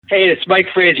Hey, it's Mike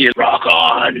Frazier. Rock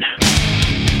on!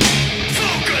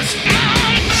 Focus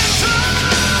on metal!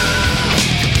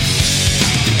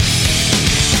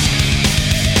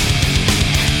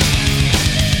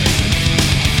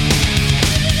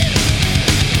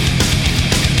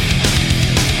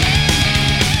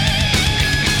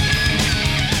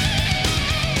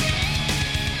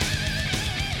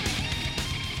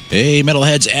 Hey,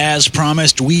 Metalheads, as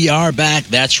promised, we are back.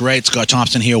 That's right, Scott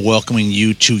Thompson here, welcoming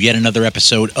you to yet another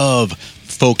episode of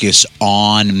Focus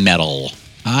on Metal.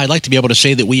 I'd like to be able to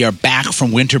say that we are back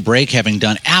from winter break, having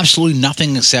done absolutely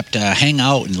nothing except hang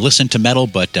out and listen to metal,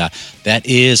 but that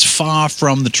is far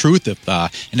from the truth. If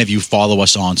any of you follow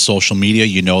us on social media,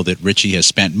 you know that Richie has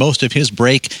spent most of his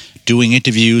break doing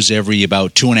interviews every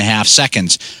about 2.5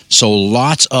 seconds. So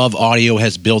lots of audio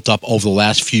has built up over the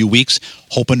last few weeks,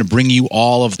 hoping to bring you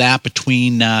all of that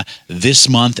between this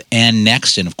month and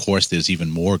next. And of course, there's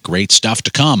even more great stuff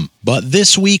to come. But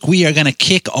this week, we are going to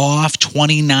kick off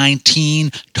 2019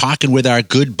 talking with our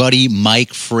good buddy,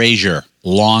 Mike Frazier.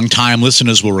 Long-time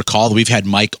listeners will recall that we've had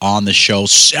Mike on the show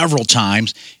several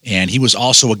times, and he was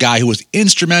also a guy who was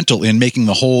instrumental in making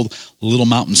the whole Little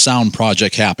Mountain Sound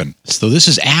project happen. So this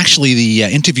is actually the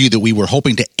interview that we were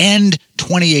hoping to end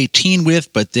 2018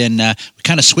 with, but then we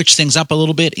kind of switched things up a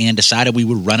little bit and decided we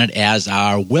would run it as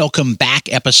our welcome back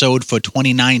episode for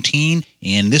 2019.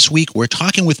 And this week, we're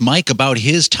talking with Mike about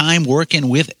his time working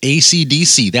with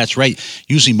AC/DC. That's right.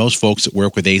 Usually most folks that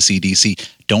work with AC/DC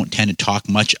don't tend to talk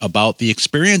much about the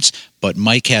experience, but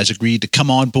Mike has agreed to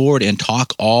come on board and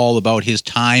talk all about his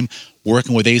time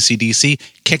working with AC/DC.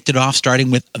 Kicked it off starting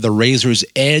with the Razor's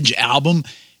Edge album,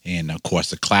 and of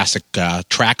course the classic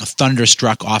track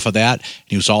Thunderstruck off of that.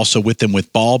 He was also with them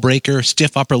with Ballbreaker,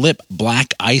 Stiff Upper Lip,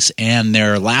 Black Ice, and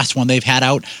their last one they've had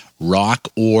out, Rock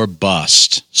or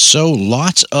Bust. So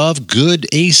lots of good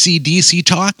AC/DC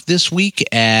talk this week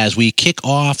as we kick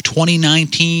off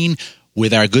 2019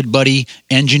 with our good buddy,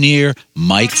 engineer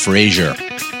Mike Frazier.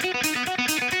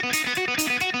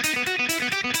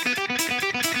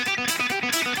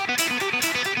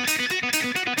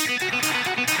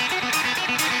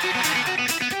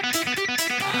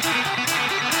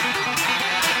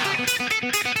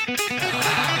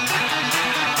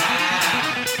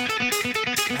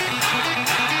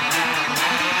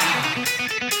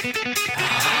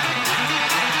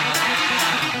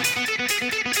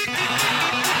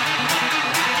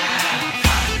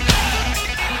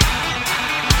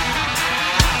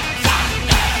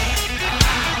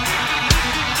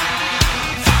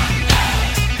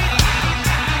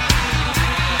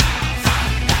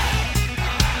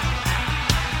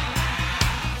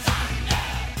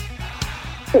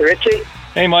 Hey, Richie.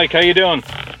 Hey, Mike, how you doing?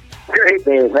 Great,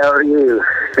 Dave. How are you?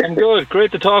 I'm good.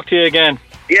 Great to talk to you again.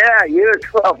 Yeah, you as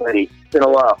well, buddy. It's been a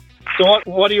while. So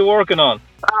what are you working on?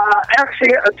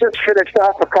 Actually, I just finished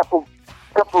off a couple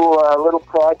little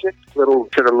projects, little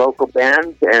sort of local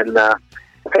bands, and I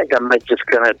think I might just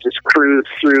cruise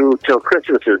through till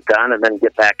Christmas is done and then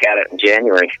get back at it in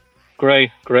January.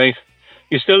 Great.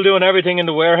 You still doing everything in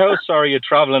the warehouse, or are you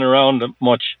traveling around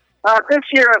much? This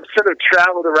year I've sort of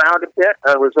traveled around a bit.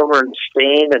 I was over in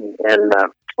Spain and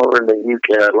over in the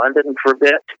UK, London for a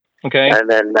bit. Okay. And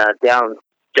then down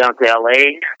to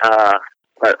LA.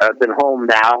 I've been home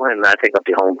now, and I think I'll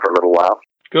be home for a little while.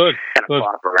 Good. Kind of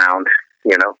flop around,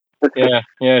 you know.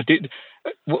 Yeah.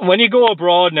 When you go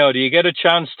abroad now, do you get a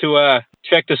chance to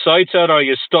check the sites out, or are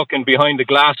you stuck in behind the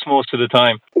glass most of the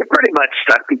time? You're pretty much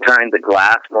stuck behind the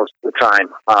glass most of the time.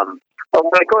 But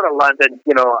when I go to London,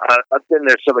 you know, I've been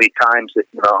there so many times that,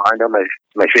 you know, I know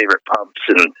my favorite pubs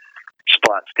and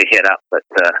spots to hit up, but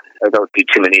I don't do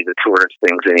too many of the tourist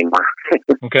things anymore.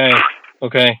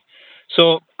 Okay.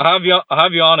 So I have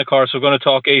you on, of course. We're going to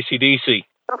talk AC/DC.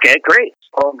 Okay, great.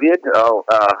 All good.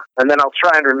 And then I'll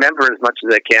try and remember as much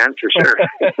as I can, for sure.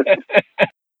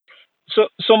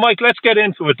 So Mike, let's get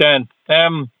into it then.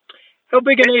 How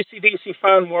big an AC/DC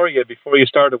fan were you before you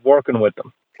started working with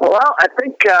them? Well, I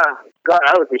think,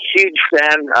 I was a huge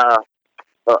fan.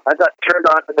 I got turned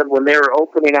on to them when they were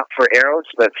opening up for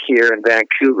Aerosmith here in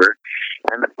Vancouver.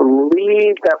 And I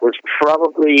believe that was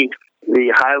probably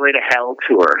the Highway to Hell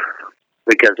tour,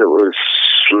 because it was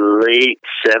late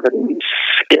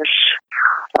 70s-ish.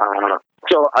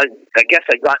 So I guess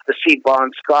I got to see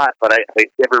Bon Scott, but I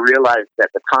never realized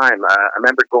at the time. I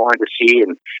remember going to see,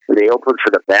 and they opened for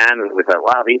the band, and we thought,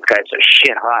 wow, these guys are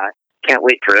shit hot. Can't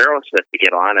wait for Aerosmith to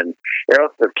get on. And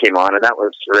Aerosmith came on, and that was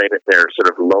right at their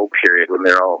sort of low period when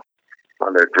they're all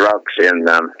on their drugs, and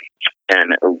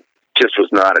it just was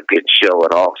not a good show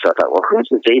at all. So I thought, well, who's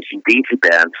this AC/DC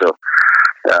band? So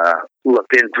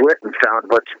looked into it and found a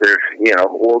bunch of their,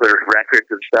 older records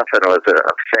and stuff, and I was a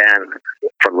fan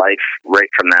for life right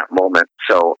from that moment.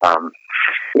 So,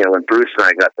 when Bruce and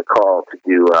I got the call to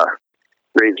do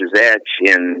Razor's Edge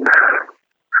in,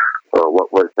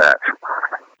 what was that?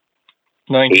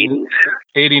 80s?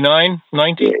 89,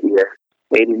 90? Yeah,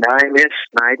 89-ish,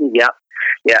 90, yeah.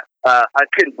 Yeah, I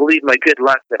couldn't believe my good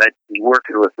luck that I'd be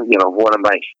working with, one of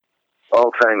my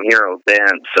all-time hero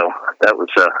bands. So that was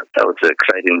an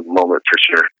exciting moment for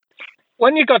sure.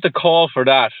 When you got the call for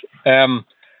that,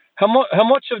 how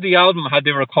much of the album had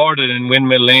they recorded in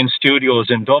Windmill Lane Studios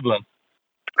in Dublin?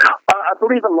 I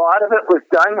believe a lot of it was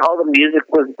done. All the music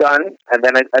was done, and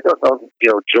then I don't know,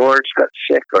 George got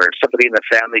sick or somebody in the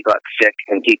family got sick,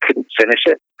 and he couldn't finish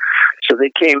it. So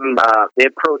they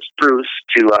approached Bruce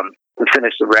to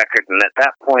finish the record, and at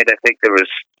that point, I think there was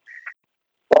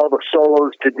all the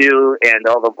solos to do and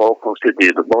all the vocals to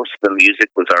do, but most of the music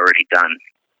was already done.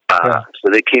 So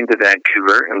they came to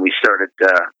Vancouver, and we started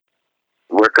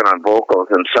working on vocals,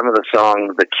 and some of the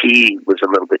songs, the key was a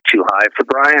little bit too high for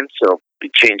Brian, so we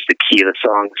changed the key of the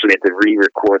song, so we had to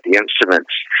re-record the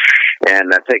instruments. And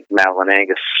I think Mal and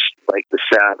Angus liked the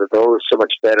sound of those so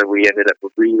much better, we ended up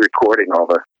re-recording all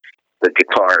the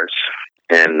guitars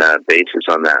and basses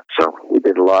on that. So we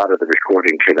did a lot of the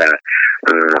recording for that.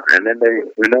 And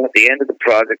then at the end of the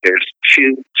project, there's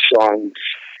 2 songs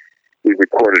we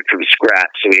recorded from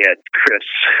scratch. So we had Chris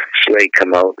Slay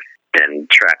come out and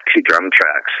track 2 drum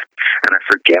tracks. And I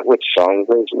forget which songs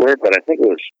those were, but I think it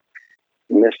was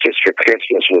Mistress for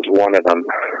Christmas was one of them.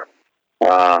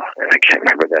 I can't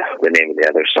remember the name of the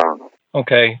other song.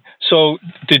 Okay. So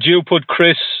did you put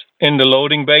Chris in the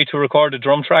loading bay to record the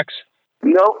drum tracks?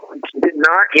 No, did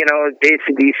not.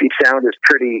 AC/DC sound is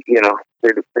pretty,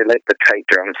 they like the tight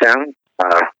drum sound.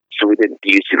 So we didn't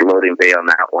use the loading bay on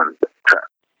that one. But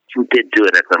we did do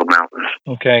it at Little Mountain.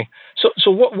 Okay.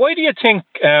 So why do you think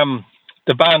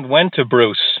the band went to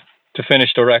Bruce to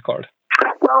finish the record?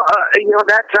 Well,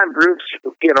 that time Bruce,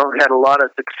 had a lot of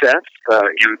success.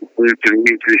 He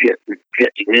hit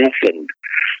this, and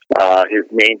his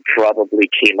name probably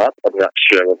came up. I'm not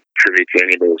sure I was privy to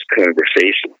any of those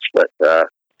conversations, but,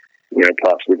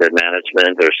 possibly their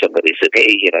management or somebody said,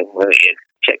 hey,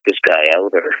 check this guy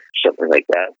out or something like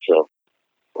that. So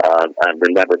I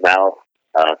remember Mal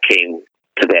came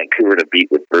to Vancouver to be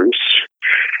with Bruce,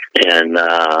 and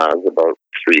it was about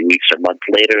 3 weeks or a month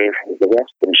later, the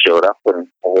rest of them showed up, and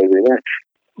away we went.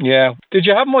 Yeah. Did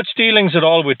you have much dealings at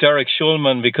all with Derek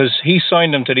Schulman? Because he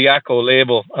signed him to the Echo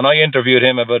label, and I interviewed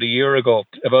him about a year ago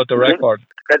about the record.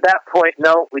 At that point,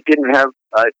 no, we didn't have,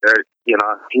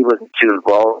 he wasn't too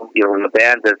involved. When the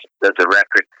band does a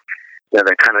record, they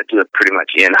kind of do it pretty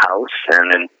much in-house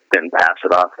and then pass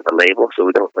it off to the label, so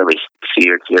we don't really see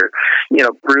or hear.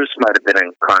 Bruce might have been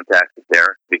in contact with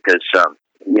Derek because,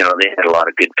 they had a lot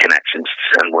of good connections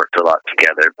and worked a lot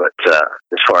together, but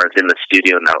as far as in the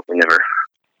studio, no, we never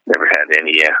had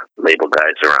any label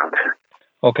guys around.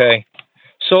 Okay.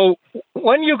 So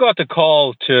when you got the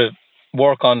call to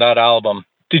work on that album,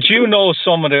 did you know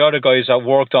some of the other guys that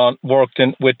worked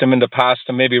with them in the past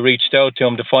and maybe reached out to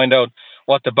them to find out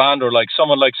what the band were like?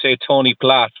 Someone like, say, Tony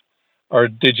Platt, or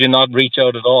did you not reach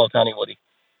out at all to anybody?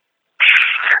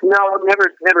 No,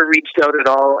 never reached out at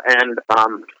all, and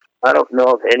I don't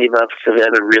know if any of us have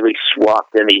ever really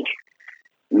swapped any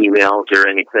emails or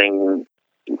anything,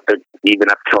 even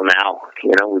up till now.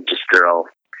 They're all,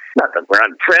 not that we're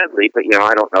unfriendly, but,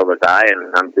 I don't know the guy,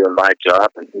 and I'm doing my job,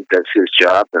 and he does his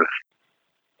job, and,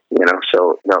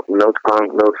 so no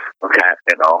contact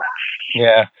at all.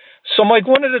 Yeah. So, Mike,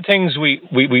 one of the things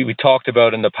we talked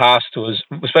about in the past was,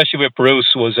 especially with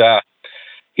Bruce, was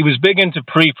he was big into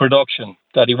pre-production,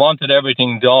 that he wanted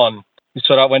everything done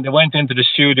so that when they went into the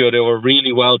studio, they were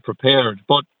really well prepared.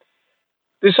 But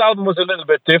this album was a little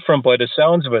bit different by the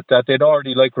sounds of it, that they'd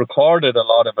already recorded a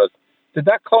lot of it. Did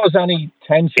that cause any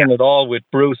tension at all with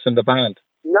Bruce and the band?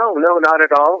 No, not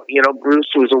at all.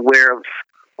 Bruce was aware of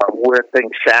where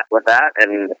things sat with that,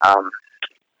 and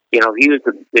he was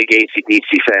a big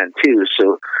AC/DC fan too.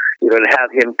 So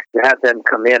to have them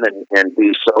come in and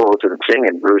do solos and sing,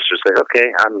 and Bruce was like,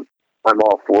 okay, I'm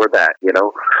all for that.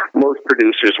 Most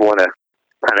producers want to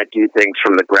kind of do things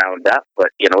from the ground up, but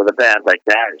with a band like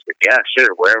that, it's like, yeah,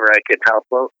 sure, wherever I can help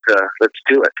out, let's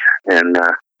do it. And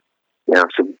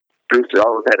so Bruce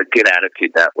always had a good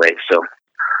attitude that way. So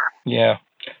yeah.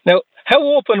 Now, how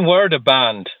open were the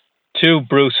band to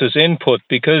Bruce's input?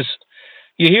 Because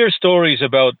you hear stories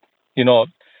about,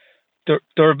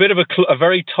 they're a bit of a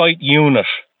very tight unit,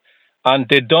 and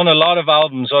they'd done a lot of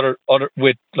albums other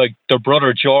with their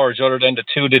brother George, other than the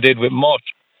 2 they did with Mutt.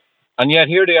 and yet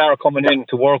here they are coming in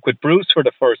to work with Bruce for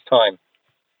the first time.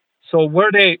 So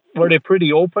were they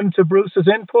pretty open to Bruce's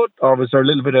input, or was there a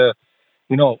little bit of,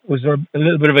 was there a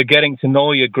little bit of a getting to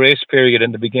know you grace period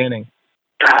in the beginning?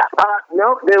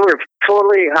 No, they were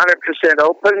totally 100%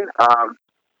 open.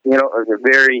 It was a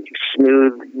very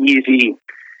smooth, easy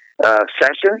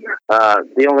session.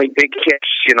 The only big hitch,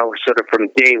 sort of from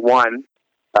day one,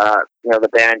 the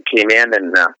band came in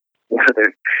and they're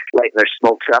lighting their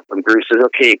smokes up, and Bruce says,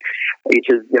 "Okay," he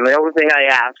says, "the only thing I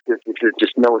ask is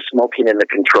just no smoking in the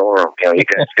control room. You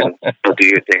guys can do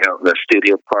your thing out in the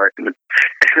studio part." And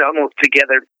almost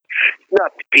together,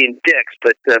 not being dicks,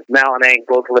 but Mal and Ang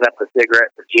both lit up a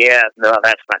cigarette. But yeah, no,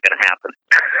 that's not going to happen.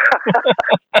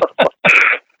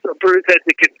 So Bruce had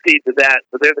to concede to that.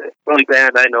 So they're the only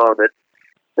band I know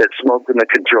that smoked in the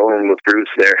control room with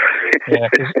Bruce there. Yeah,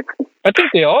 I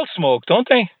think they all smoke, don't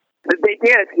they? They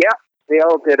did, yeah. They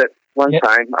all did it one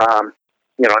time.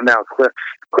 Now Cliff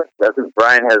doesn't.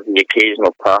 Brian has the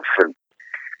occasional puff, and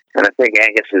I think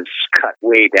Angus is cut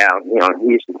way down. He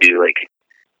used to do like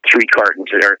 3 cartons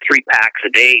or 3 packs a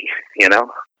day,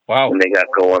 Wow. When they got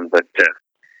going, but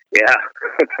yeah.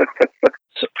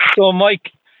 So,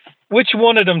 Mike, which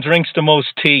one of them drinks the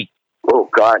most tea? Oh,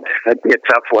 God, that'd be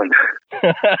a tough one.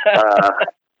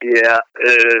 Yeah.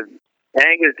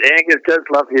 Angus does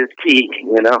love his tea,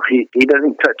 He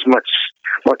doesn't touch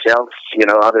much else,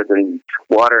 other than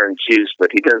water and juice,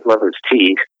 but he does love his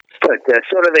tea. But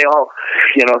so do they all,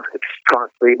 it's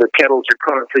constantly, the kettles are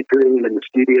constantly brewing in the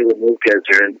studio when those guys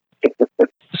are in.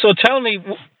 So tell me,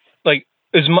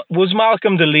 was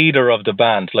Malcolm the leader of the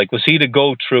band? Like, was he the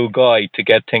go-through guy to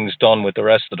get things done with the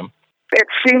rest of them? It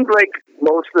seemed like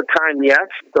most of the time, yes,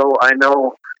 though I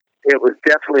know it was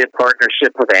definitely a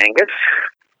partnership with Angus.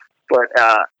 But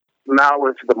Mal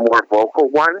was the more vocal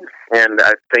one, and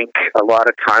I think a lot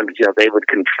of times, they would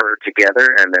confer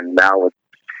together, and then Mal would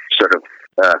sort of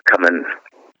come in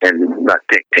and not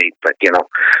dictate, but,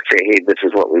 say, hey, this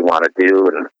is what we want to do,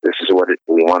 and this is what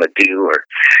we want to do, or,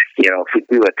 if we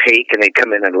do a take and they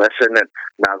come in and listen, and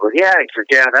Mal goes, yeah, he says,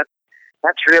 yeah,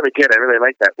 that's really good, I really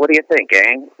like that. What do you think,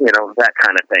 Ang? That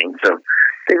kind of thing. So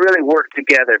they really worked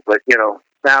together, but,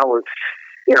 Mal was,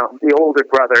 the older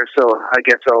brother, so I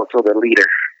guess also the leader.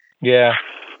 Yeah.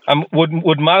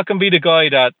 Would Malcolm be the guy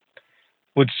that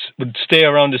would stay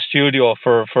around the studio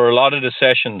for a lot of the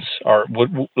sessions, or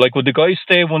would the guys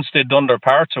stay once they'd done their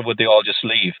parts, or would they all just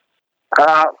leave?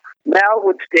 Mal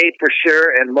would stay for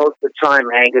sure, and most of the time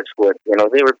Angus would.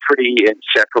 They were pretty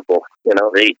inseparable.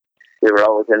 They were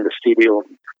always in the studio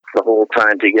the whole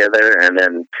time together, and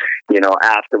then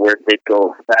afterward they'd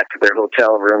go back to their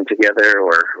hotel room together,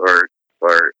 or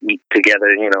eat together.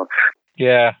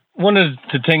 Yeah, one of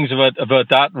the things about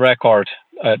that record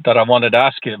that I wanted to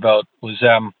ask you about was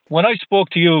when I spoke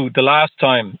to you the last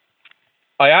time,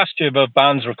 I asked you about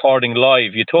bands recording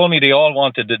live. You told me they all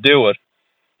wanted to do it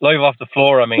live off the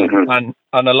floor. I mean, mm-hmm.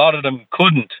 and a lot of them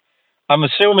couldn't. I'm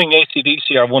assuming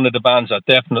AC/DC are one of the bands that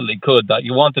definitely could. That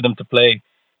you wanted them to play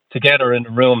together in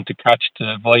a room to catch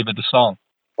the vibe of the song.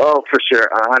 Oh, for sure,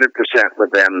 100%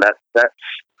 with them. That's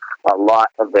a lot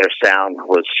of their sound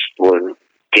was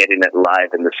getting it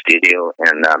live in the studio,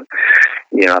 and I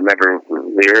remember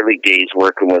the early days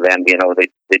working with them.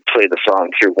 They'd play the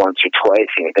song through once or twice,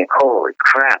 and you think, "Holy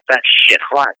crap, that's shit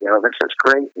hot!" This is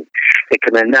great. And they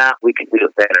come in, we could do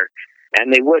it better,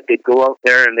 and they would. They'd go out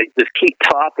there and they'd just keep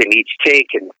topping each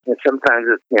take, and sometimes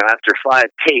after 5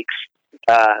 takes,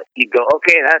 you'd go,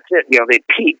 "Okay, that's it." They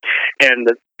peaked, and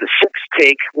the 6th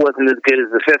take wasn't as good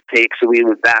as the 5th take, so we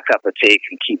would back up a take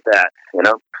and keep that.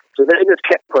 So they just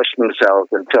kept pushing themselves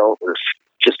until it was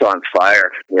just on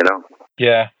fire,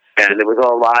 Yeah. And it was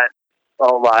all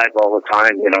live all the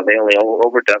time. The only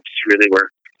overdubs really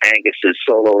were Angus's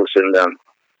solos and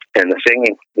the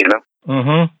singing.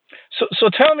 Mm-hmm. So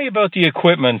tell me about the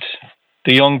equipment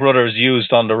the Young Brothers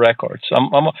used on the records.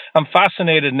 I'm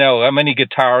fascinated now. How many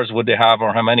guitars would they have,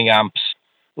 or how many amps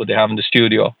would they have in the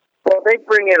studio? Well, they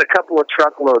bring in a couple of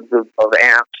truckloads of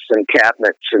amps and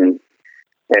cabinets and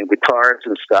guitars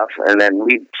and stuff, and then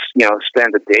we'd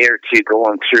spend a day or two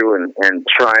going through and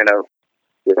trying out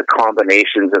the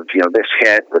combinations of this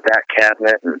head with that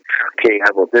cabinet, and okay,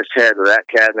 how about this head with that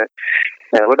cabinet,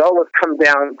 and it would always come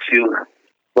down to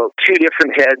about 2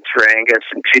 different heads for Angus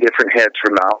and 2 different heads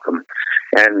for Malcolm.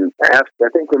 And I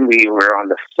think when we were on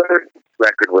the 3rd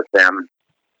record with them,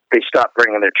 they stopped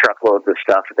bringing their truckloads of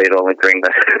stuff. They'd only bring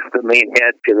the main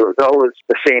head, because it was always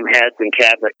the same heads and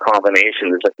cabinet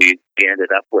combinations that we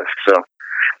ended up with. So,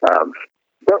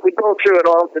 but we go through it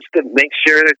all just to make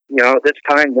sure that, this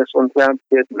time this one sounds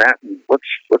good and that, and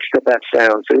what's the best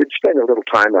sound. So we'd spend a little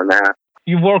time on that.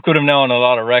 you work with him now on a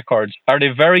lot of records. Are they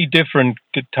very different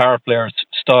guitar players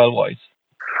style-wise?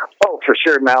 Oh, for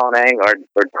sure, Mal and Ang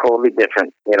are totally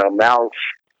different. You know, Mal's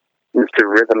Mr.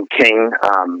 Rhythm King.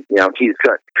 You know, he's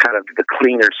got kind of the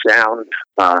cleaner sound,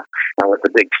 and with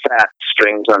the big fat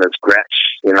strings on his Gretsch.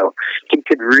 You know, he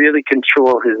could really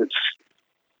control his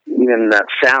even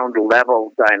sound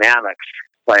level dynamics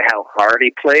by how hard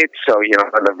he played. So, you know,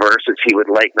 on the verses, he would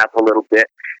lighten up a little bit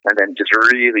and then just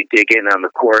really dig in on the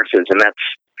choruses. And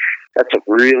that's what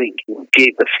really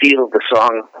gave the feel of the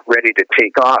song ready to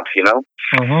take off, you know?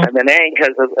 Mm-hmm. And then Ang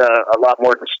has a lot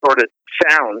more distorted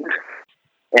sound.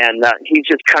 And he's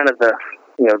just kind of the,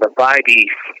 you know, the vibey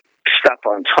stuff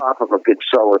on top of a good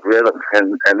solid rhythm.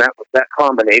 And that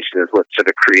combination is what sort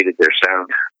of created their sound.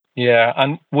 Yeah,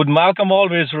 and would Malcolm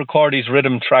always record his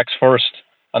rhythm tracks first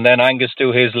and then Angus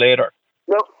do his later?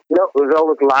 No, it was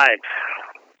always live.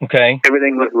 Okay.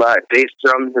 Everything was live. Bass,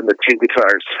 drums, and the two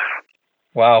guitars.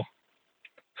 Wow.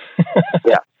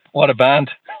 Yeah. What a band.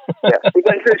 Yeah,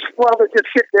 because they just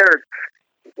sit there,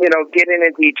 you know, getting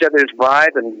into each other's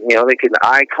vibe, and, you know, they can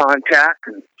eye contact,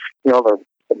 and, you know, the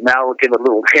Mal would give a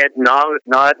little head nod,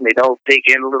 and they'd all dig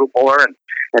in a little more,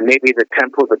 and maybe the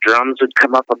tempo of the drums would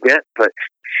come up a bit, but,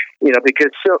 you know,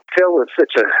 because Phil was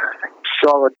such a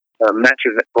solid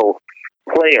metrical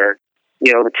player,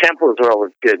 you know, the tempos were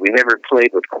always good. We never played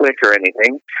with click or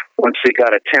anything. Once they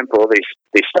got a tempo,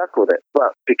 they stuck with it.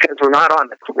 But because we're not on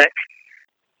the click,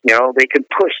 you know, they could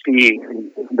push the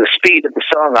speed of the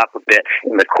song up a bit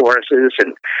in the choruses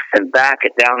and back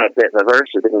it down a bit in the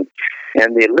verses.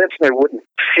 And the listener wouldn't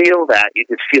feel that. You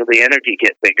just feel the energy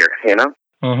get bigger, you know?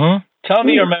 Mm-hmm. Tell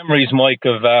me your memories, Mike,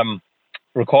 of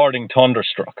recording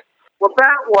Thunderstruck. Well,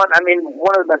 that one, I mean,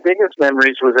 one of my biggest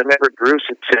memories was I remember Bruce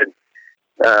had said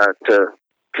to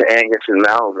Angus and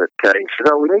Mal that he said,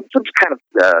 "Oh, we need some kind of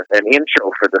an intro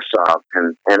for the song."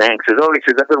 And Angus says, "Oh, he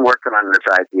says, I've been working on this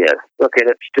idea. Okay,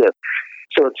 let's do it."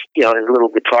 So it's, you know, his little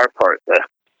guitar part, the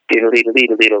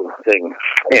diddle thing.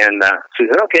 And so he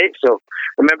said, "Okay." So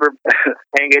remember,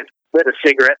 Angus lit a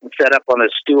cigarette and sat up on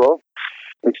his stool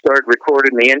and started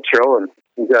recording the intro, and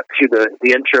he got through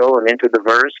the intro and into the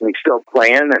verse, and he's still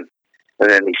playing, and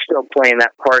then he's still playing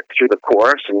that part through the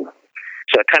chorus. And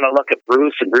so I kind of look at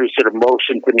Bruce, and Bruce sort of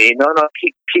motioned to me, no,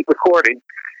 keep recording.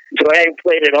 So I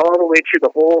played it all the way through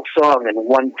the whole song in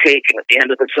one take, and at the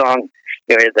end of the song,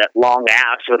 you know, he had that long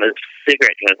ass on his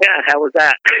cigarette. He goes, "Yeah, how was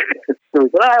that?" So we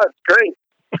said, "Oh, it's great."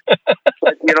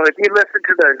 But, you know, if you listen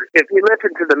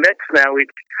to the mix now, we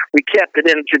kept it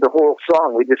in through the whole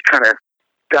song. We just kind of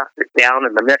ducked it down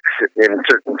in the mix in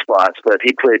certain spots, but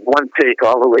he played one take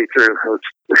all the way through. It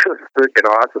was freaking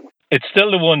awesome. It's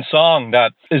still the one song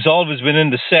that has always been in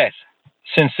the set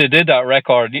since they did that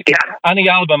record. Yeah. Any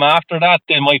album after that,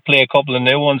 they might play a couple of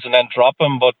new ones and then drop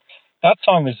them, but that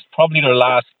song is probably their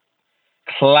last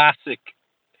classic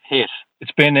hit.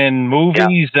 It's been in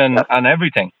movies and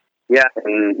everything. Yeah,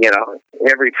 and, you know,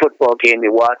 every football game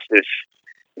you watch, there's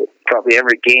probably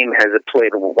every game has it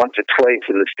played once or twice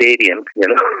in the stadium, you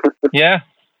know.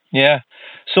 Yeah.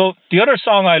 So the other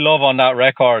song I love on that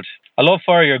record, I love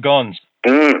Fire Your Guns.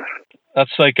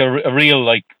 That's like a real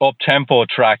like up tempo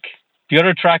track. The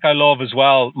other track I love as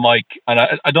well, Mike, and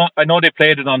I know they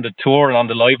played it on the tour and on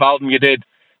the live album you did.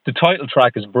 The title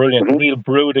track is brilliant, a real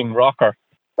brooding rocker.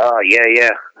 Oh yeah,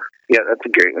 that's a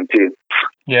great one too.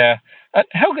 Yeah,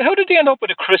 how did they end up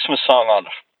with a Christmas song on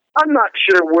it? I'm not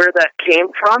sure where that came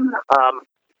from,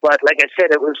 but like I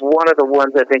said, it was one of the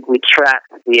ones I think we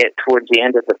tracked towards the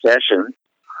end of the session.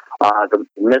 The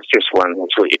Mistress one,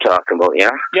 that's what you're talking about,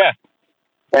 yeah? Yeah.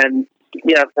 And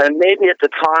maybe at the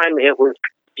time it was,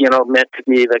 you know, meant to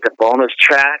be like a bonus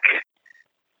track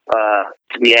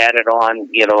to be added on,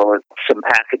 you know, some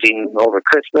packaging over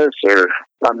Christmas, or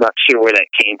I'm not sure where that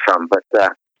came from, but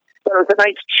it was a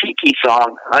nice cheeky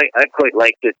song. I quite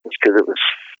liked it just because it was,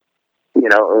 you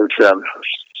know, it was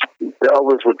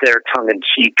always with their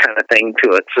tongue-in-cheek kind of thing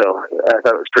to it, so I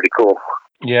thought it was pretty cool.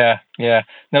 Yeah.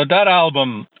 Now, that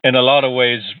album, in a lot of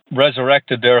ways,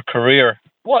 resurrected their career.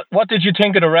 What did you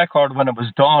think of the record when it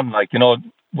was done? Like, you know,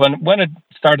 when it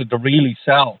started to really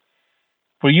sell,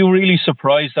 were you really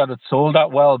surprised that it sold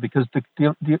that well? Because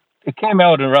it came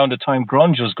out around the time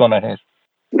grunge was going to hit.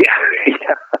 Yeah.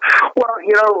 Well,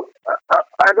 you know,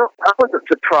 I wasn't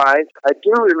surprised. I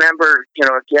do remember, you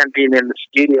know, again being in the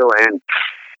studio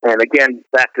and again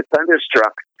back to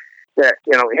Thunderstruck, that,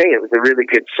 you know, hey, it was a really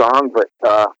good song, but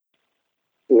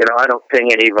you know, I don't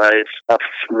think any of us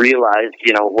realized,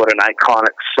 you know, what an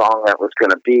iconic song that was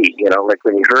going to be. You know, like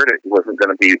when you heard it wasn't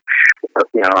going to be,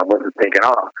 you know, I wasn't thinking,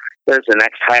 oh, there's the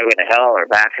next Highway to Hell or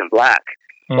Back in Black.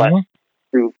 Mm-hmm.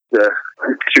 But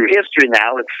through history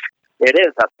now, it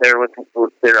is up there with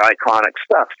their iconic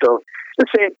stuff. So the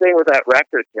same thing with that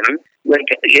record, you know. Like,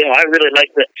 you know, I really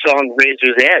like that song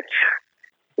 "Razor's Edge."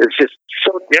 It's just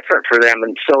so different for them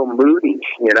and so moody,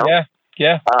 you know.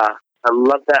 Yeah. I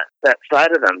love that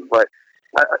side of them, but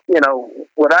you know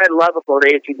what I love about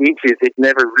AC/DC is they've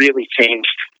never really changed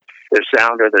their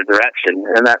sound or their direction,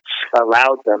 and that's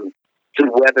allowed them to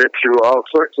weather through all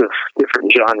sorts of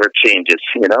different genre changes,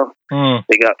 you know.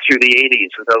 They got through the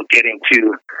 80s without getting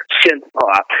to synth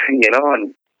pop, you know,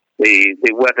 and they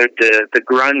weathered the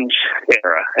grunge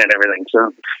era and everything.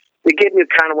 So they give you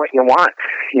kind of what you want,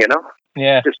 you know.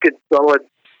 Yeah. Just good solid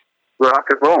rock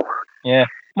and roll. Yeah.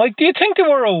 Mike, do you think they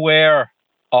were aware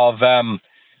of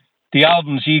the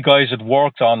albums you guys had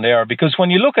worked on there? Because when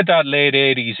you look at that late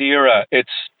 80s era, it's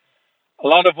a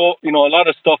lot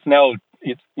of stuff now.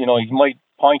 You know, you might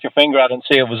point your finger at it and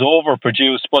say it was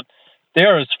overproduced, but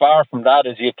they're as far from that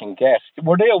as you can get.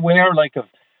 Were they aware, like, of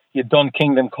you'd done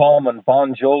Kingdom Come and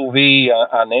Bon Jovi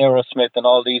and Aerosmith and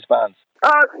all these bands?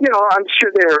 You know, I'm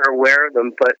sure they were aware of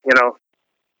them, but, you know,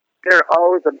 they're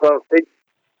always about,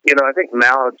 you know, I think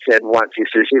Mal had said once, he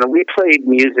says, you know, we play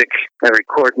music and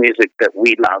record music that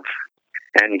we love.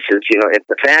 And he says, you know, if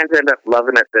the fans end up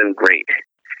loving it, then great.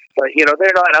 But, you know,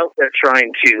 they're not out there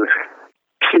trying to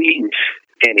please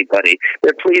anybody.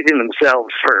 They're pleasing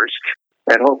themselves first,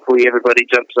 and hopefully everybody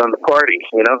jumps on the party,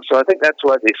 you know. So I think that's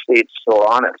why they stayed so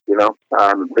honest, you know.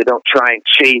 They don't try and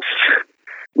chase,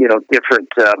 you know, different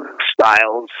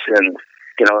styles and,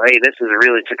 you know, hey, this is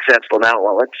really successful now,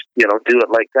 well, let's, you know, do it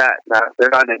like that. No,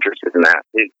 they're not interested in that.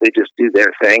 They just do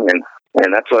their thing,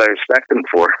 and that's what I respect them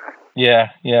for. Yeah.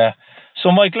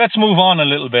 So, Mike, let's move on a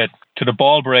little bit to the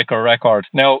Ballbreaker record.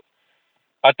 Now,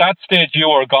 at that stage, you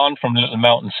were gone from Little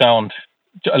Mountain Sound.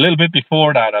 A little bit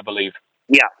before that, I believe.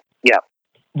 Yeah.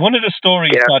 One of the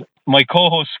stories that my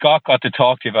co-host Scott got to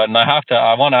talk to you about, and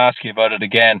I want to ask you about it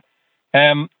again.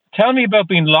 Tell me about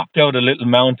being locked out of Little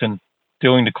Mountain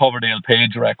doing the Coverdale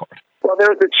Page record. Well, there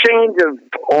was a change of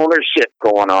ownership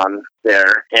going on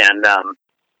there, and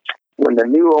when the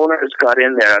new owners got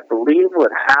in there, I believe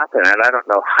what happened, and I don't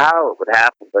know how it would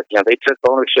happen, but, you know, they took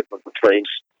ownership of the place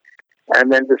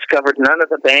and then discovered none of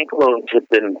the bank loans had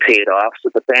been paid off, so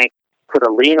the bank put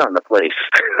a lien on the place.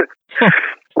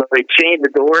 So they chained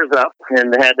the doors up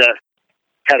and had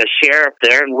a sheriff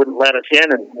there and wouldn't let us in,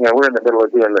 and, you know, we're in the middle of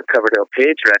doing the Coverdale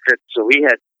Page record, so we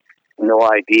had no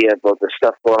idea about the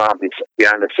stuff going on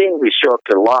behind the scenes. We show up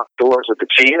to locked doors with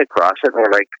the chain across it, and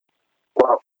we're like,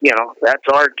 well, you know, that's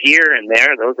our gear in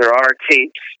there. Those are our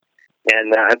tapes.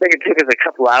 And I think it took us a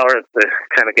couple hours to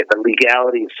kind of get the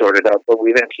legalities sorted out, but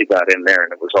we eventually got in there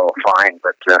and it was all fine.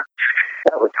 But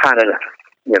that was kind of,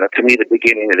 you know, to me, the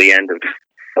beginning of the end of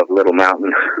Little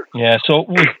Mountain. Yeah, so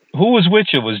who was with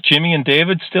you? Was Jimmy and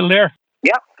David still there?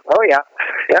 Yep. Oh, yeah.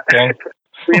 Okay.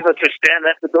 Three of us are standing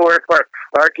at the door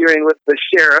arguing with the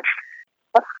sheriff.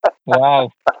 Wow.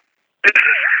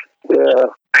 Yeah.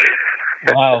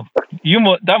 Wow. You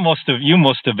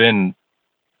must have been,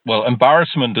 well,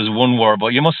 embarrassment is one word,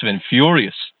 but you must have been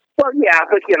furious. Well, yeah,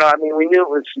 but, you know, I mean, we knew it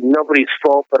was nobody's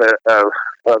fault but a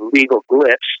legal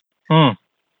glitch.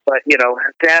 But, you know,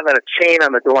 to have a chain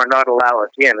on the door and not allow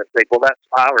us in, it's like, well, that's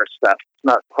our stuff. It's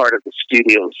not part of the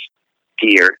studio's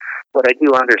gear. But I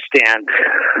do understand,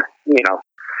 you know,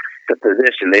 the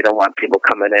position. They don't want people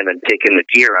coming in and taking the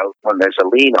gear out when there's a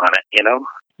lien on it, you know?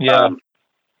 Yeah.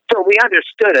 So we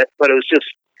understood it, but it was just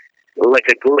like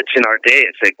a glitch in our day.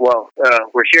 It's like, well,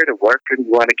 we're here to work and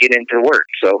we want to get into work.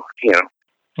 So, you know,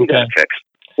 we got it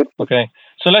fixed. Okay.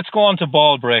 So let's go on to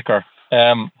Ballbreaker.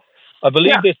 I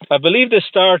believe they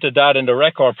started that in the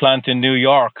record plant in New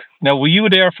York. Now, were you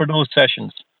there for those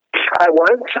sessions? I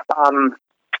was.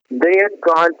 They had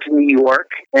gone to New York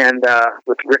and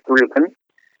with Rick Rubin.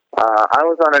 I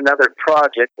was on another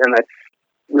project, and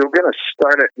we were going to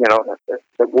start it, you know,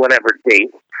 at whatever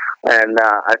date. And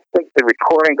I think the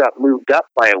recording got moved up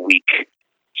by a week.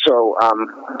 So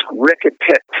Rick had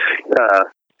picked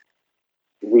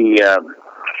the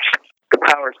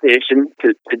power station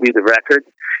to do the record.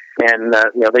 And,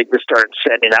 you know, they just started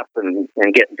setting up and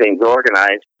getting things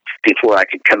organized before I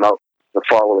could come out the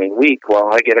following week. Well,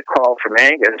 I get a call from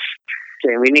Angus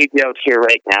saying, we need you out here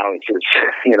right now. He says,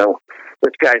 you know,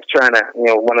 this guy's trying to, you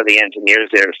know, one of the engineers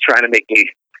there is trying to make me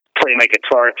play my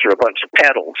guitar through a bunch of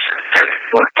pedals.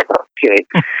 Okay.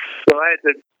 So I had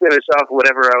to finish off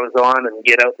whatever I was on and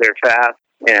get out there fast.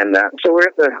 And so we're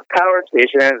at the power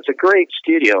station, and it's a great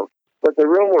studio. But the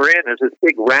room we're in is this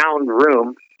big round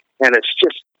room, and it's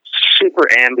just super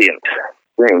ambient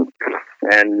room.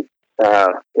 And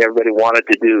everybody wanted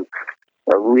to do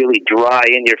a really dry,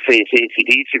 in-your-face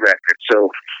AC/DC record.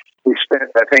 So we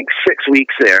spent, I think, 6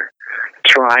 weeks there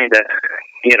trying to,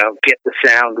 get the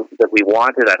sound that we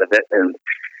wanted out of it, and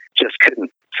just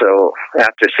couldn't. So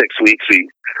after 6 weeks,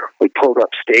 we pulled up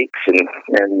stakes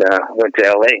and went to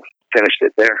LA, finished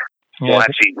it there. Yeah. Well,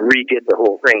 actually redid the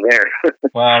whole thing there.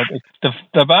 Wow,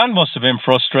 the band must have been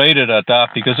frustrated at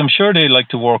that, because I'm sure they like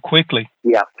to work quickly.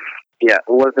 Yeah, it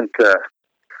wasn't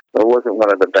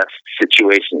one of the best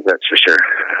situations, that's for sure.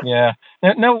 Yeah.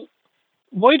 Now,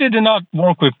 why did they not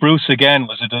work with Bruce again?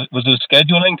 Was it a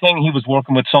scheduling thing? He was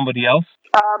working with somebody else?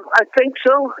 I think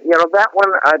so. That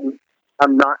one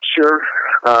I'm not sure.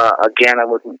 Again, I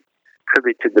wasn't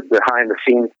privy to the behind the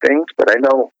scenes things, but I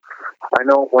know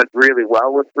it went really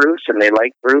well with Bruce, and they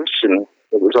liked Bruce, and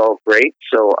it was all great.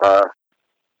 So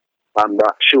I'm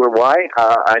not sure why.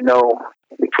 I know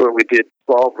before we did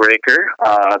Ball Breaker,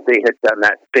 they had done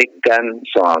that Big Gun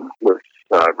song with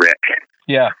Rick.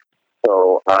 Yeah.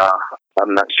 So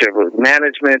I'm not sure if it was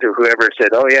management or whoever said,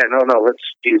 "Oh yeah, no, let's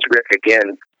use Rick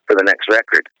again for the next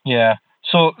record." Yeah.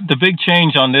 So the big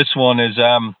change on this one is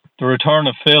the return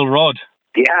of Phil Rudd.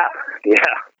 Yeah.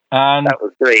 And that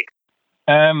was great.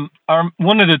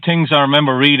 One of the things I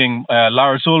remember reading,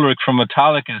 Lars Ulrich from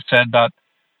Metallica said that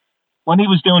when he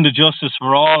was doing the Justice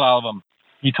for All album,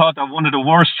 he thought that one of the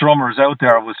worst drummers out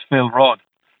there was Phil Rudd,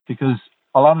 because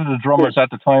a lot of the drummers at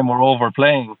the time were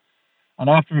overplaying. And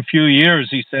after a few years,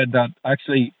 he said that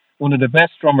actually one of the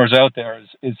best drummers out there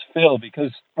is Phil,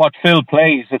 because what Phil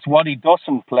plays, it's what he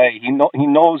doesn't play. He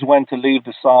knows when to leave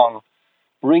the song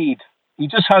breathe. He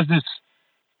just has this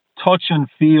touch and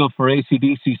feel for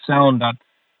AC/DC sound that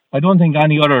I don't think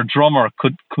any other drummer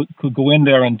could go in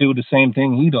there and do the same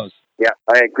thing he does. Yeah,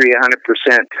 I agree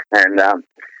 100%. And,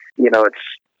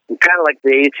 it's kind of like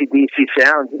the AC/DC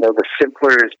sound, the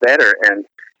simpler is better. And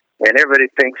everybody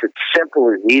thinks it's simple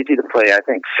is easy to play. I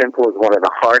think simple is one of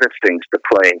the hardest things to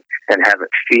play and have it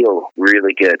feel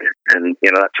really good. And,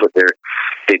 that's what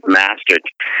they've mastered,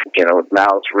 with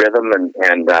Mal's rhythm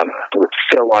and with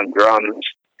Phil on drums.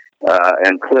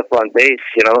 And Cliff on bass,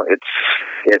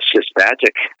 it's just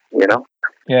magic,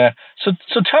 Yeah.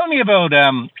 So tell me about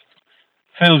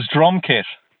Phil's drum kit.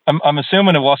 I'm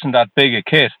assuming it wasn't that big a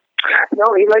kit. No,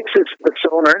 he likes the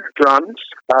Sonar drums.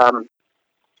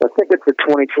 I think it's a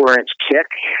 24-inch kick,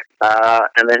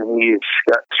 and then he's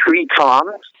got 3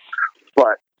 toms.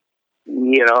 But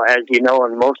as you know,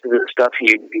 in most of his stuff,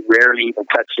 he rarely even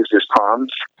touches his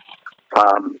toms.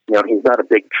 He's not a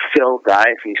big fill guy.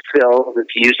 If he's filled,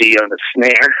 it's usually on the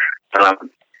snare.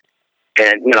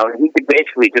 And, he could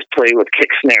basically just play with kick,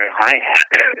 snare, and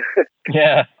hi-hat.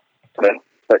 Yeah. But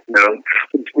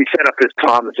we set up his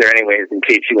toms there anyways in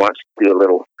case he wants to do a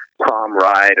little tom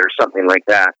ride or something like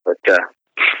that. But,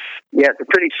 yeah, it's a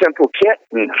pretty simple kit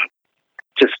and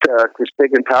just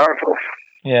big and powerful.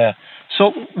 Yeah.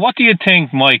 So what do you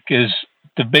think, Mike, is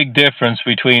the big difference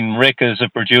between Rick as a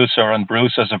producer and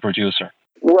Bruce as a producer?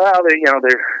 Well,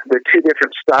 they're two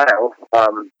different styles.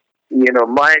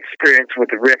 My experience with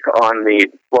Rick on the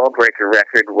Ball Breaker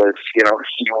record was, he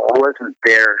wasn't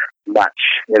there much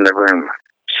in the room.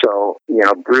 So,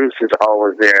 Bruce is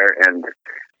always there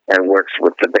and works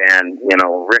with the band.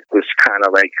 Rick was kind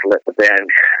of like let the band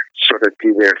sort of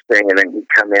do their thing, and then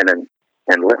he'd come in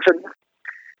and listen.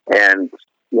 And,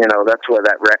 that's why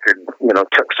that record,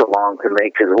 took so long to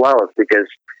make as well, is because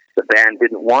the band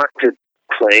didn't want to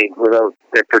play without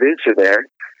their producer there,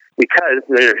 because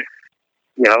they're,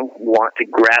 want to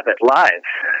grab it live.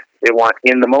 They want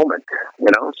in the moment,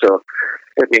 So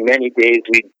there'd be many days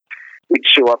we'd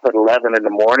show up at 11 in the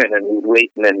morning and we'd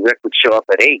wait, and then Rick would show up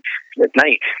at 8 at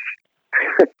night.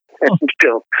 And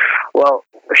go, well,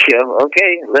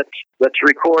 okay, let's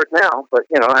record now. But,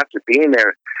 after being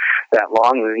there that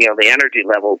long, the energy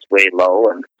level's way low,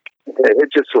 and it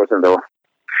just wasn't a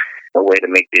way to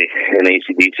make an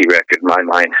AC/DC record in my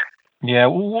mind. Yeah,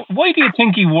 why do you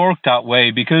think he worked that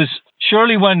way? Because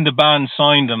surely when the band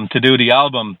signed him to do the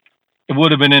album, it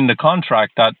would have been in the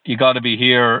contract that you got to be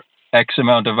here X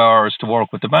amount of hours to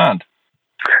work with the band.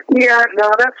 Yeah,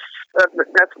 no,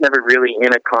 that's never really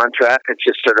in a contract. It's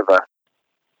just sort of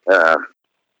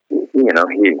you know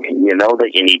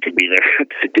that you need to be there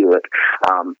to do it.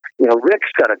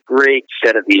 Rick's got a great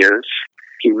set of ears.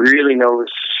 He really knows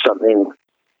something.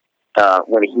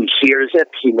 When he hears it,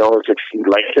 he knows if he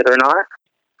likes it or not.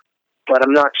 But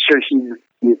I'm not sure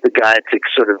he's the guy to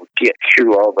sort of get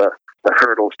through all the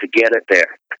hurdles to get it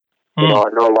there. I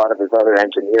know a lot of his other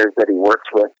engineers that he works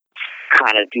with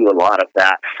kind of do a lot of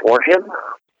that for him.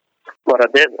 But a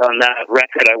bit on that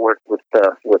record, I worked with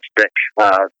Rick.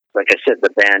 Like I said, the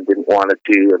band didn't want to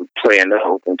do and play a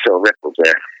note until Rick was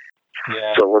there.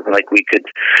 Yeah. So it wasn't like we could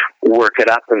work it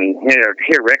up and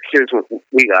here, Rick, here's what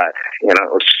we got.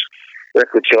 It was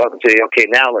Rick would show up and say, okay,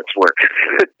 now let's work.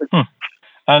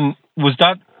 And was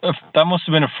that must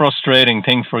have been a frustrating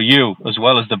thing for you as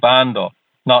well as the band, though,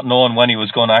 not knowing when he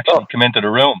was going to actually come into the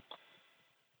room?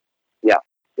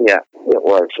 Yeah, it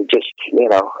was. It just,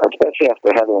 especially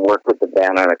after having worked with the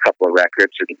band on a couple of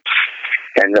records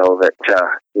and know that,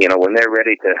 when they're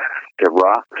ready to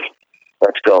rock,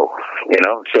 let's go,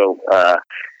 So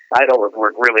I'd always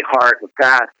work really hard with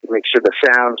Pat to make sure the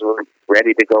sounds were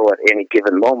ready to go at any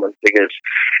given moment because,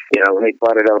 when they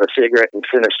butted out a cigarette and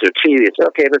finished their tea, they said,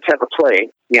 okay, let's have a play.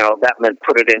 That meant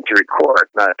put it into record,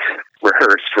 not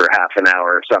rehearse for half an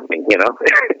hour or something,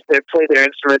 They play their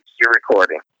instruments, you're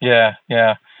recording. Yeah.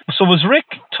 So was Rick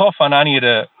tough on any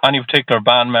particular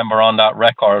band member on that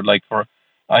record? Like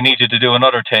I need you to do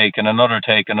another take and another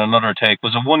take and another take.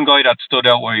 Was there one guy that stood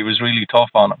out where he was really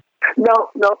tough on him? No,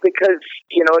 because,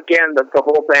 again, the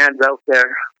whole band's out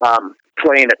there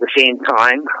playing at the same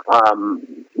time.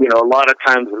 A lot of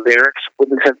times the lyrics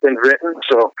wouldn't have been written,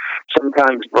 so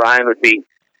sometimes Brian would be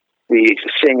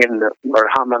singing or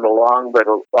humming along, but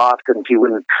often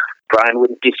Brian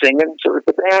wouldn't be singing, so it's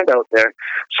the band out there.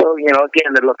 So,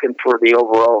 again, they're looking for the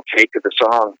overall take of the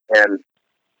song, and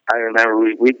I remember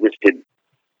we just did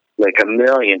like a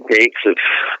million takes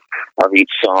of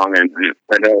each song, and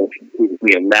I know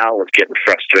Mal was getting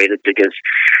frustrated because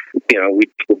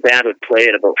the band would play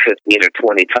it about 15 or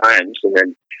 20 times,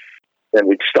 and then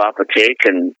we'd stop a take,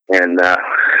 and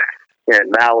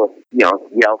Mal would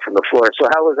yell from the floor, so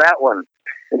how was that one?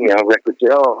 And Rick would say,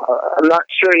 I'm not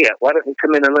sure yet, why don't you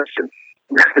come in and listen?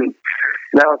 And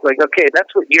I was like, okay,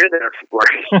 that's what you're there for.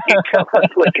 You tell us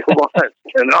what you want,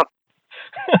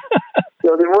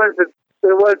 So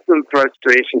there was some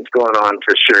frustrations going on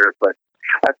for sure, but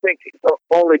I think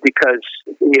only because,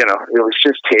 it was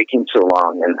just taking so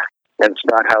long, and it's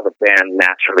not how the band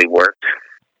naturally worked.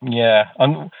 Yeah.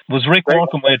 And was Rick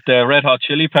working with Red Hot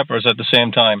Chili Peppers at the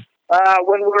same time?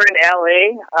 When we were in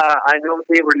L.A., I know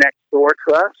they were next door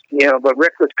to us, but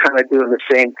Rick was kind of doing the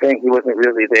same thing. He wasn't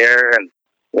really there, and,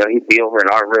 he'd be over in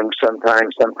our room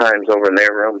sometimes over in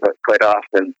their room, but quite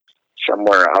often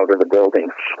somewhere out of the building.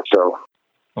 So,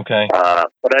 okay.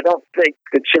 But I don't think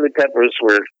the Chili Peppers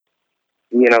were,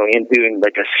 in doing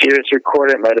like a serious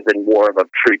recording. It might have been more of a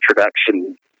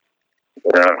pre-production,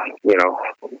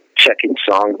 checking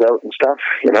songs out and stuff.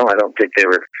 I don't think they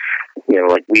were,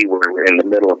 like we were in the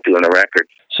middle of doing a record.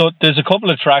 So there's a couple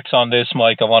of tracks on this,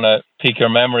 Mike, I want to pique your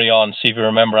memory on, see if you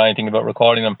remember anything about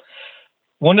recording them.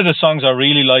 One of the songs I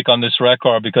really like on this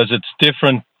record, because it's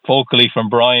different vocally from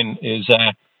Brian, is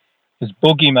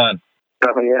Boogeyman.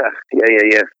 Oh,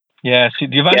 yeah. Yeah, so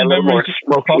do you have any memories?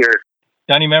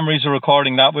 Any memories of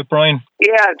recording that with Brian?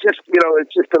 Yeah, just,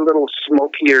 it's just a little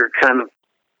smokier kind of,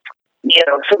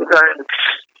 sometimes,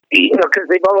 because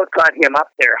they've always got him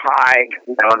up there high,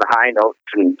 on the high notes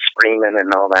and screaming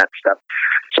and all that stuff.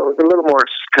 So it's a little more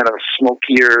kind of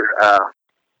smokier,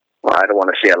 I don't want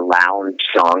to say a lounge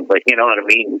song, but you know what I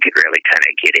mean? You could really kind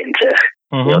of get into,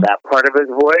 that part of his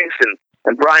voice.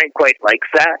 And Brian quite likes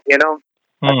that,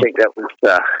 I think that was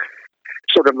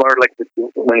sort of more like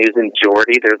when he was in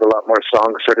Geordie, there's a lot more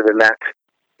songs sort of in that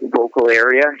vocal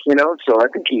area, so I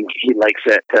think he likes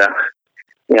it.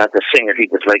 The singer, he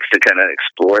just likes to kind of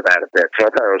explore that a bit. So I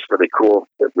thought it was really cool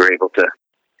that we were able to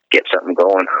get something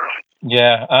going.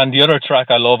 Yeah, and the other track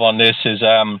I love on this is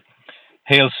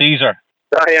Hail Caesar.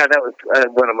 Oh, yeah, that was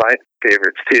one of my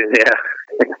favorites too, yeah.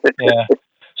 Yeah.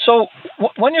 So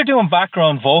when you're doing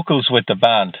background vocals with the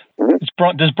band,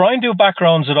 does Brian do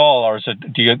backgrounds at all, or is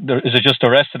it just the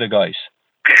rest of the guys?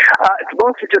 It's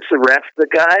mostly just the rest of the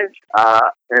guys.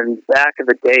 And back in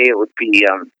the day, it would be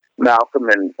Malcolm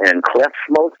and Cliff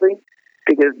mostly,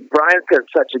 because Brian's got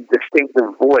such a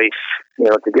distinctive voice,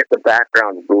 to get the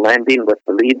background blending with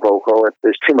the lead vocal. If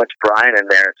there's too much Brian in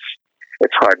there,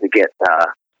 it's hard to get,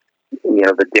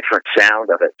 the different sound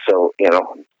of it. So,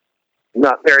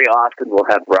 not very often we'll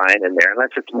have Brian in there,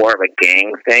 unless it's more of a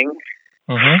gang thing.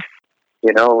 Mm-hmm.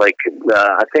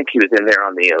 I think he was in there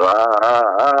on the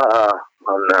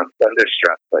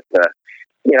Thunderstruck, but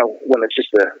when it's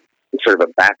just a sort of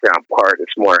a background part,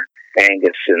 it's more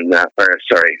Angus and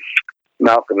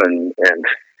Malcolm and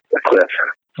Cliff.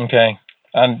 Okay,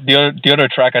 and the other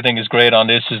track I think is great on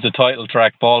this is the title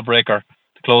track, Ball Breaker,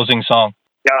 the closing song.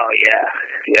 Oh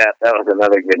yeah, that was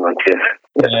another good one too.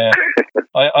 Yeah,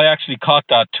 I actually caught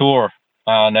that tour,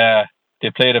 and they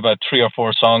played about 3 or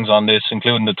 4 songs on this,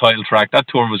 including the title track. That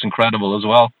tour was incredible as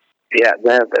well. Yeah,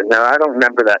 no, I don't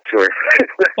remember that tour.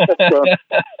 So,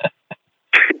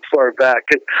 far back,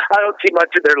 I don't see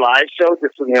much of their live show.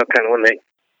 Just kind of when they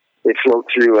they float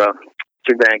through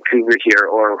Vancouver here,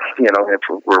 or if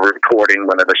we're recording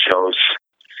one of the shows,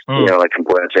 like in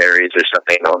Buenos Aires or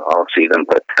something, I'll see them.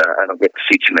 But I don't get to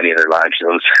see too many of their live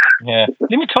shows. Yeah,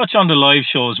 let me touch on the live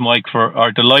shows, Mike,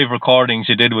 or the live recordings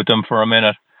you did with them for a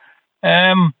minute.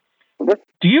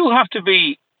 Do you have to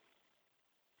be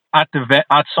at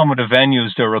some of the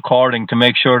venues they're recording to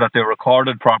make sure that they're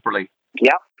recorded properly?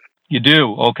 Yeah. You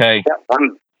do? Okay.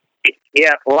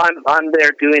 Yeah, I'm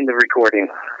there doing the recording.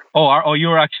 Oh,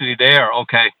 you're actually there?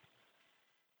 Okay.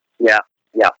 Yeah.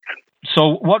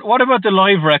 So what about the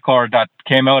live record that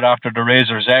came out after the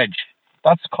Razor's Edge?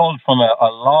 That's called from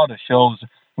a lot of shows,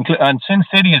 and Sin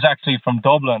City is actually from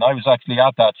Dublin. I was actually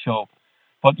at that show,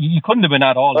 but you couldn't have been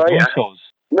at all of those shows.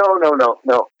 No.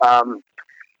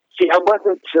 See, I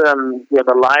wasn't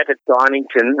the live at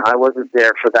Donington. I wasn't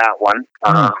there for that one.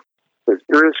 Because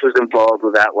Bruce was involved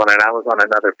with that one, and I was on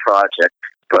another project,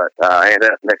 but I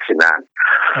ended up mixing that.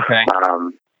 Okay.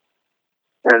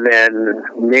 And then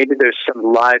maybe there's some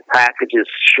live packages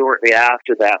shortly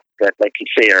after that, like you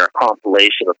say, are a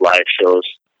compilation of live shows.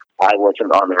 I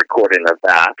wasn't on the recording of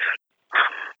that.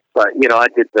 But, I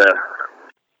did the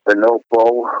No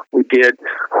Bow. We did,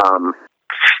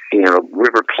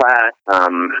 River Platte.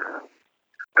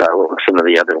 What were some of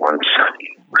the other ones?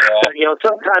 Yeah. But,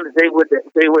 sometimes they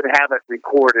would have it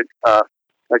recorded.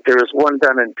 Like there was one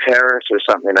done in Paris or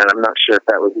something, and I'm not sure if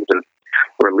that was even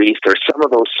released, or some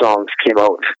of those songs came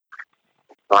out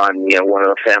on one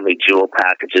of the Family Jewel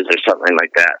packages or something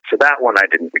like that. So that one I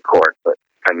didn't record, but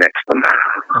I mixed them.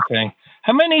 Okay.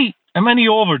 How many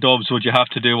overdubs would you have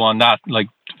to do on that? Like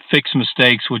fix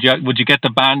mistakes? Would you get the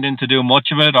band in to do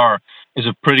much of it, or is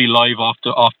it pretty live off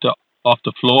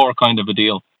the floor kind of a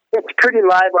deal? It's pretty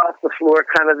live off the floor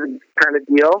kind of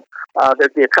deal.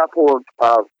 There'd be a couple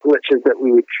of glitches that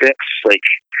we would fix, like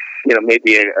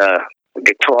maybe a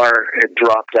guitar had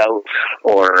dropped out,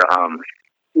 or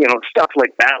stuff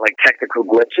like that, like technical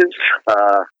glitches.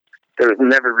 There was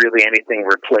never really anything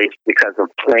replaced because of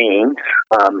playing.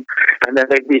 And then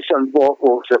there'd be some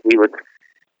vocals that we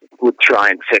would try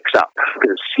and fix up,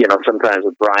 because sometimes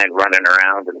with Brian running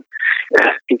around and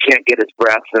he can't get his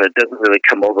breath and it doesn't really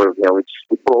come over.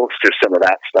 We bolster some of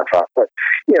that stuff up, but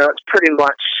it's pretty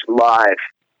much live.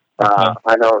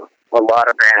 I know a lot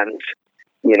of bands,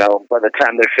 by the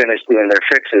time they're finished doing their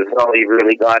fixes, all you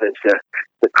really got is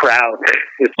the crowd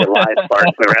is the live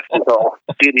part. The rest is all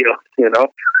studio.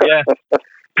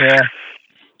 Yeah.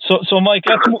 So Mike,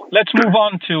 let's move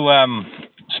on to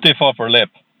Stiff Upper Lip.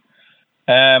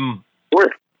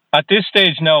 At this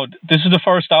stage now, this is the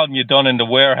first album you've done in the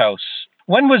warehouse.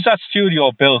 When was that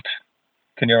studio built?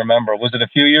 Can you remember? Was it a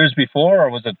few years before, or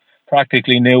was it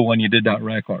practically new when you did that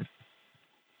record?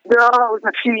 No, it was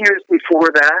a few years before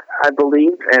that, I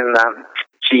believe. And,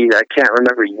 I can't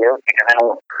remember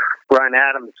how Brian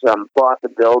Adams bought the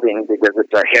building, because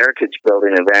it's a heritage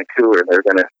building in Vancouver. They're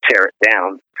going to tear it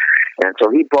down. And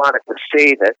so he bought it to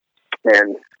save it.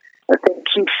 And I think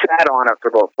he sat on it for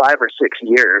about 5 or 6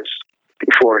 years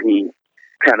before he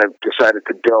kind of decided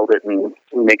to build it and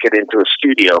make it into a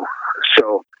studio.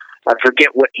 So I forget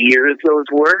what years those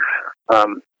were.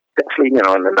 Definitely,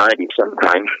 in the 90s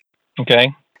sometime.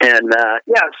 Okay. And,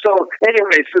 so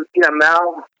anyways,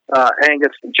 Mal,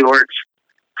 Angus, and George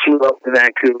flew up to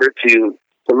Vancouver to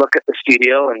look at the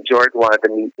studio, and George wanted to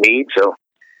meet me. So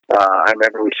I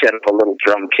remember we set up a little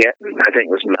drum kit, and I think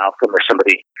it was Malcolm or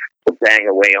somebody to bang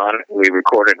away on it. We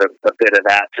recorded a bit of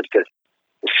that just to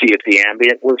see if the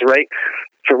ambient was right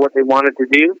for what they wanted to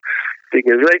do.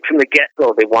 Because right from the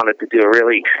get-go, they wanted to do a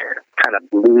really kind of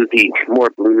more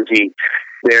bluesy,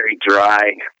 very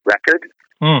dry record.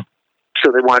 So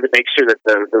they wanted to make sure that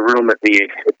the room at the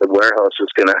warehouse was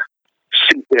going to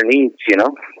suit their needs,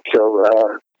 So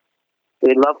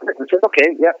they loved it and said,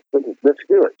 okay, yeah, let's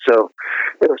do it. So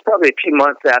it was probably a few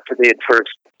months after they had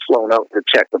first flown out to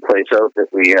check the place out that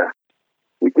we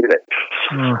did it.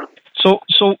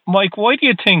 So Mike, why do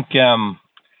you think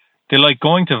they like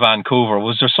going to Vancouver?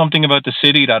 Was there something about the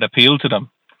city that appealed to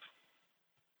them?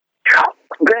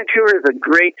 Vancouver is a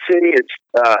great city. It's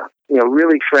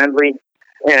really friendly,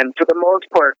 and for the most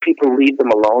part, people leave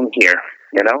them alone here.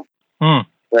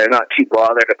 They're not too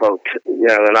bothered about.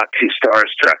 They're not too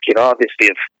starstruck. Obviously,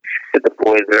 if the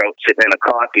boys are out sitting in a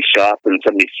coffee shop and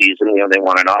somebody sees them, they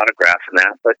want an autograph and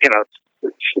that. But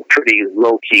it's a pretty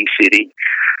low key city.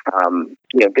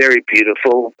 Very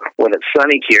beautiful. When it's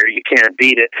sunny here, you can't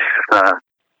beat it.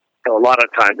 A lot of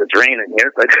times it's raining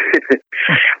here, but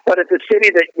but it's a city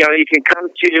that you can come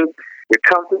to. You're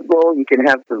comfortable. You can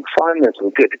have some fun. There's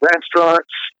some good restaurants,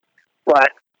 but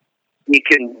you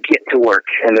can get to work,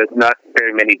 and there's not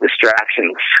very many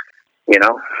distractions. you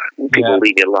know. People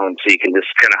leave you alone so you can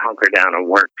just kind of hunker down and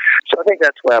work. So I think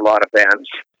that's why a lot of bands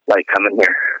like coming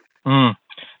here.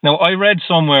 Now, I read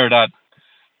somewhere that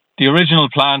the original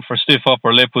plan for Stiff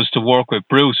Upper Lip was to work with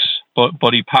Bruce,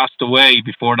 but he passed away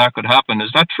before that could happen.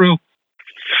 Is that true?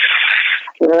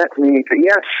 Yes,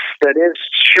 that is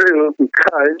true,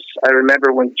 because I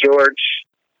remember when George,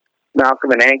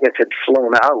 Malcolm, and Angus had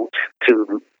flown out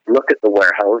to look at the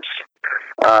warehouse.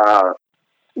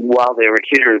 While they were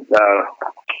here,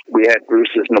 we had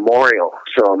Bruce's memorial,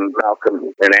 so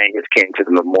Malcolm and Angus came to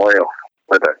the memorial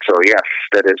with it. So yes,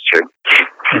 that is true.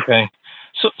 Okay,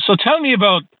 so tell me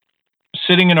about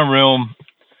sitting in a room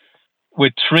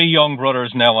with three young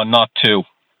brothers now and not two.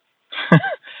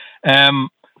 They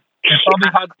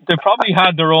probably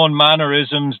had their own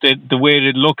mannerisms, the way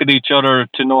they'd look at each other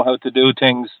to know how to do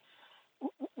things.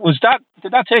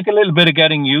 Did that take a little bit of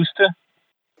getting used to?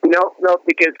 No,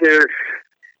 because they're,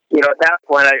 at that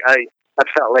point I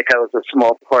felt like I was a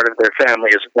small part of their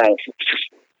family as well. It's just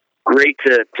great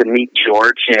to meet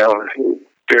George,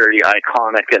 very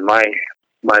iconic in my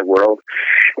world,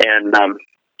 and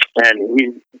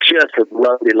he's just a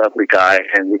lovely guy,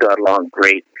 and we got along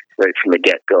great right from the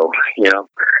get-go.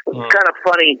 It's kind of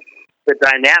funny, the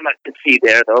dynamic to see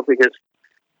there, though, because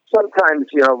sometimes,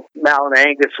 Mal and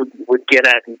Angus would get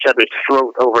at each other's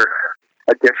throat over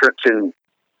a difference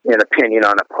in opinion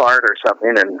on a part or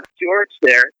something, and George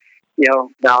there,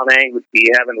 Mal and Angus would be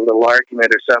having a little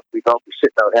argument or something. We'd all be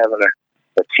sitting out having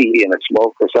a tea and a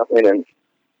smoke or something, and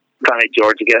finally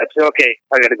George would get up and say, okay,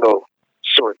 I got to go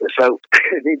sort this out.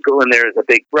 He'd go in there as a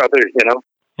big brother,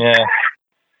 Yeah.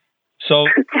 So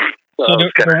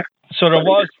there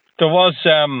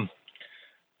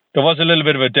was a little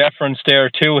bit of a deference there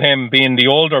to him being the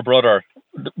older brother,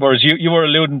 whereas you were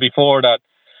alluding before that,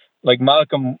 like,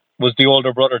 Malcolm was the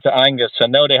older brother to Angus,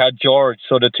 and now they had George,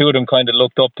 so the two of them kind of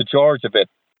looked up to George a bit.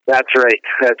 That's right,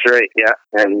 yeah.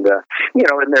 And,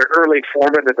 in their early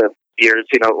formative years,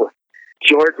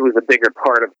 George was a bigger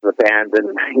part of the band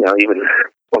than, even,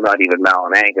 well, not even Mal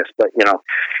and Angus, but,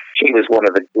 he was one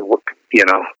of the,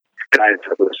 guys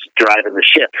that was driving the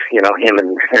ship, him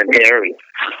and Harry.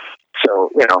 So,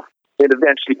 it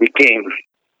eventually became,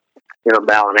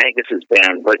 Mal and Angus's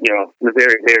band. But, in the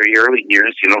very, very early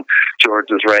years, George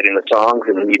was writing the songs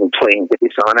and even playing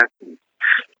bass on it.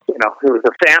 It was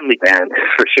a family band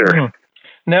for sure.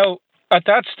 Mm-hmm. Now, at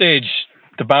that stage,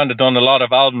 the band had done a lot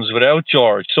of albums without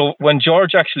George. So when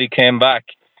George actually came back,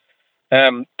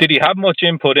 did he have much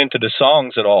input into the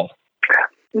songs at all?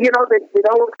 They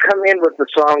don't come in with the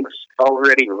songs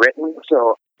already written,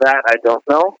 so that I don't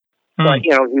know. But,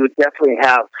 he would definitely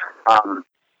have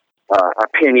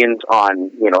opinions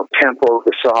on, tempo of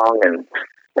the song, and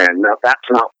that's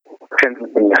not,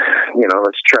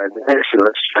 let's try this and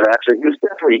let's try that. So he was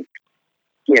definitely,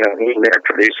 in there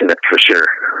producing it for sure.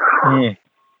 Mm.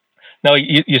 Now,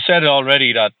 you said it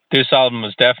already that this album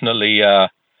is definitely,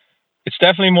 it's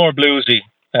definitely more bluesy.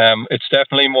 It's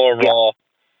definitely more raw.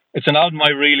 It's an album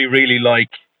I really, really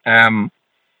like.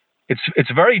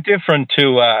 It's very different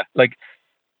to,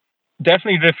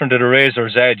 definitely different to the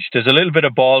Razor's Edge. There's a little bit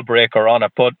of ball breaker on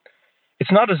it, but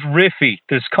it's not as riffy.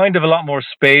 There's kind of a lot more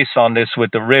space on this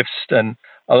with the riffs, and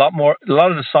a lot of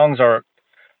the songs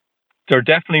they're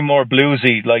definitely more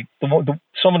bluesy. Like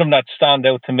some of them that stand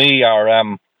out to me are,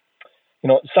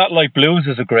 Satellite Blues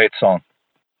is a great song.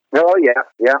 Oh yeah.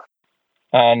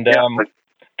 And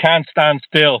Can't Stand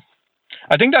Still.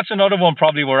 I think that's another one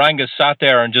probably where Angus sat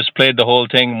there and just played the whole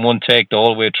thing in one take the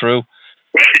whole way through.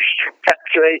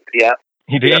 That's right, yeah.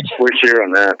 He did. Yeah, we're sure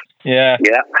on that. Yeah.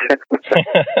 Yeah.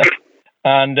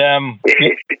 And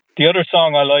the other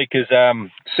song I like is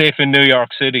Safe in New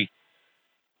York City.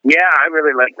 Yeah, I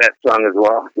really like that song as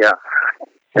well. Yeah.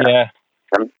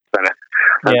 I'm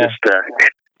just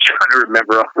trying to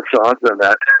remember all the songs on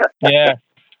that. Yeah.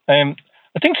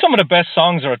 I think some of the best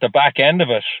songs are at the back end of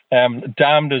it.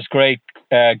 Damned is great.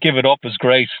 Give It Up is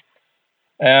great.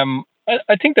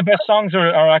 I think the best songs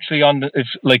are actually on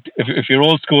it's like if you're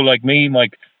old school like me,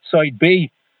 like side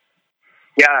B.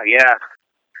 Yeah.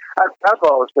 I've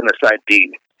always been a side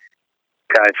B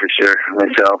guy for sure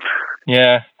myself.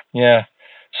 Yeah.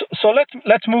 So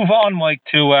let's move on, Mike,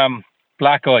 to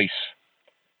Black Ice.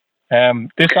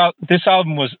 This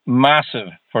album was massive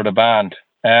for the band,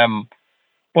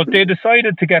 but they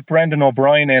decided to get Brendan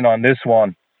O'Brien in on this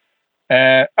one.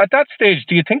 At that stage,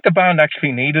 do you think the band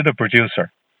actually needed a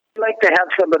producer? I'd like to have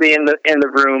somebody in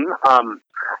the room.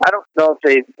 I don't know if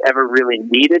they've ever really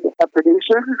needed a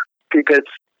producer because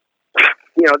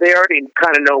they already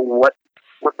kind of know what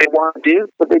they want to do,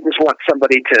 but they just want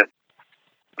somebody to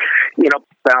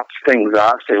bounce things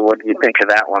off. Say, what do you think of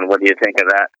that one? What do you think of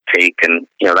that take? And,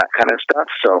 that kind of stuff.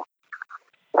 So,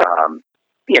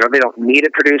 they don't need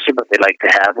a producer, but they like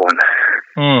to have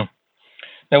one.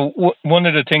 Now, one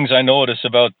of the things I noticed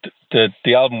about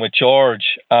the album with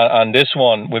George and this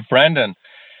one with Brendan,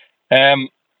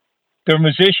 they're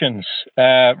musicians.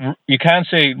 You can't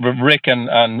say Rick and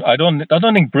I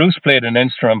don't think Bruce played an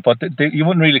instrument, but you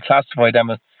wouldn't really classify them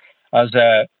as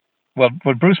well,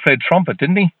 Bruce played trumpet,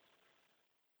 didn't he?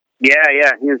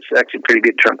 Yeah, he was actually a pretty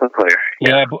good trumpet player.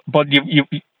 Yeah, but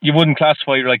you wouldn't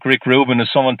classify like Rick Rubin as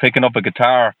someone picking up a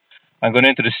guitar and going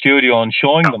into the studio and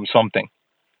showing them something.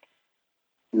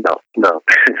 No.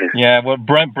 Yeah, well,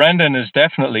 Brendan is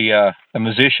definitely a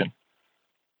musician.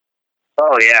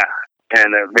 Oh yeah,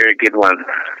 and a very good one.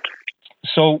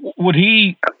 So would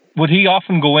he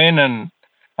often go in and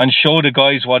show the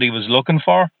guys what he was looking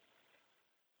for?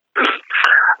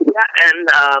 Yeah, and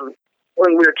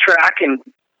when we were tracking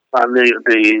on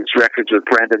these records with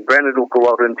Brendan will go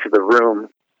out into the room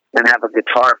and have a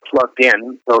guitar plugged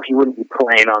in, so he wouldn't be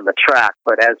playing on the track,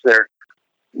 but as they're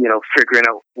figuring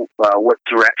out what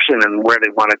direction and where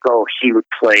they want to go, he would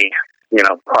play,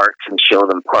 parts and show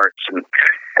them parts. And,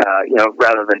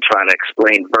 rather than trying to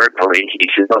explain verbally, he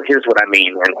said, oh, here's what I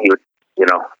mean. And he would,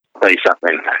 play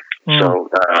something. So,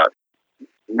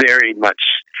 very much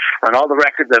on all the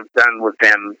records I've done with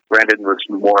them, Brendan was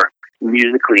more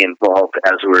musically involved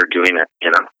as we were doing it,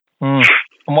 And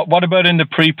what about in the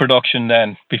pre-production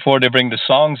then, before they bring the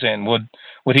songs in?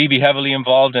 Would he be heavily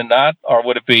involved in that, or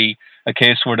would it be a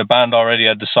case where the band already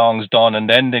had the songs done and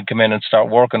then they'd come in and start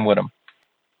working with them?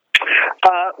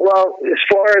 Well, as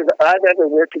far as I've ever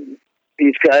worked with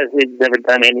these guys, they've never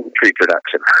done any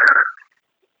pre-production.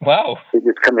 Wow. They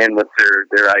just come in with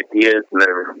their ideas and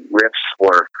their riffs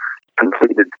or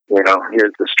completed,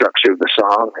 here's the structure of the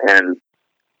song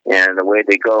and away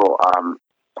they go.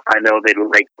 I know they'd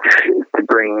like to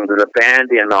bring the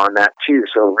band in on that too,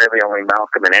 so really only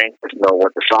Malcolm and Angus know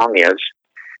what the song is.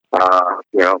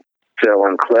 Phil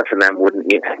and Cliff and them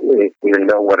wouldn't even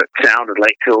know what it sounded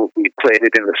like till we played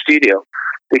it in the studio,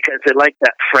 because they like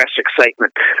that fresh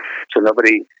excitement. So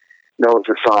nobody knows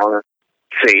the song.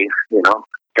 See,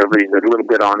 everybody's a little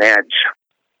bit on edge.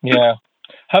 Yeah.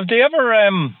 Have they ever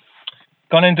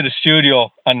gone into the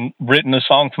studio and written a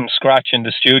song from scratch in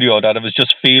the studio that it was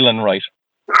just feeling right?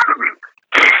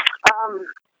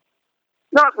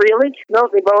 Not really. No,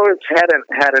 they've always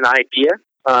had an idea.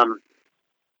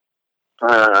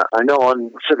 I know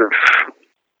on sort of,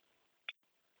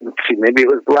 let's see, maybe it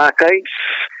was Black Ice,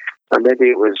 or maybe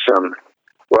it was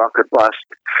Rock or Bust.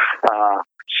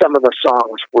 Some of the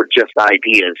songs were just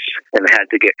ideas and had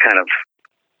to get kind of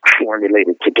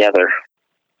formulated together.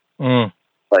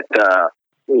 But,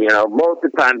 most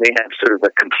of the time they have sort of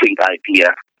a complete idea.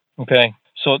 Okay,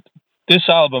 so this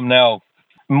album now,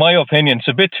 in my opinion, it's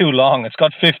a bit too long. It's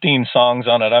got 15 songs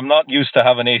on it. I'm not used to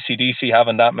having AC/DC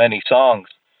having that many songs.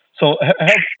 So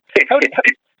how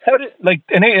did like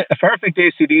a perfect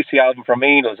AC/DC album for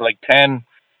me was like 10,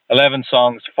 11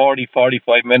 songs, 40,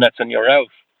 45 minutes, and you're out.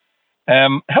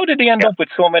 How did they end up with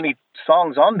so many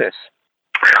songs on this?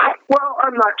 Well,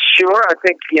 I'm not sure. I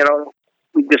think,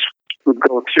 we just would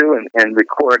go through and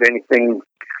record anything.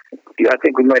 I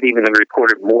think we might even have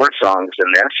recorded more songs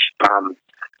than this.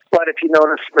 But if you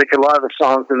notice, like a lot of the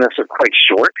songs in this are quite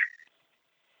short.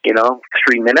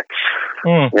 3 minutes.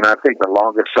 I think the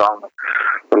longest song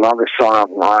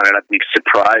on it, I'd be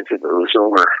surprised if it was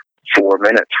over 4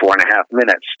 minutes, 4.5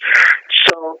 minutes.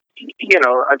 So,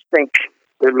 I think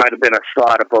there might have been a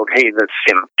thought about, hey, let's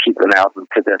keep an album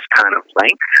to this kind of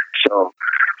length. So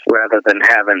rather than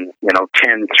having,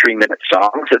 10 3-minute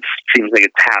songs, it seems like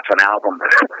it's half an album,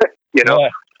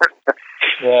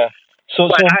 Yeah. So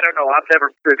I don't know. I've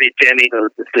never privy to any of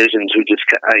those decisions. I'm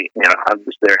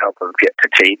just there helping them get to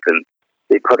tape, and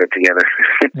they put it together.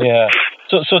 Yeah.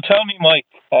 So tell me, Mike,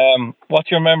 what's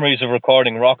your memories of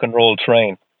recording Rock and Roll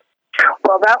Train?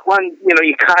 Well, that one,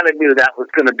 you kind of knew that was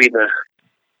going to be the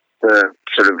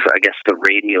sort of, I guess, the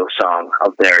radio song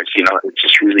of theirs. It's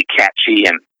just really catchy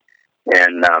and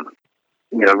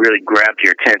really grabbed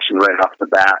your attention right off the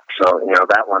bat. So,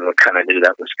 that one we kind of knew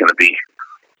that was going to be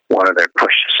one of their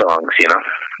push songs,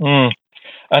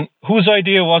 And whose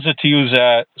idea was it to use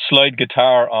a slide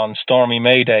guitar on Stormy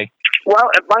Mayday? Well,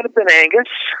 it might have been Angus,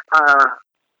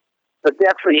 but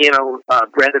definitely,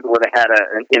 Brendan would have had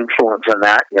an influence on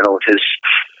that, with his,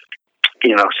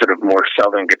 sort of more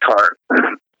southern guitar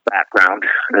background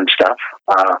and stuff.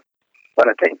 But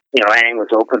I think, Ang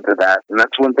was open to that, and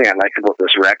that's one thing I like about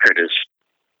this record is,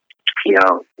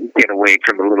 get away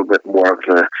from a little bit more of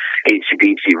the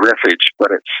AC/DC riffage,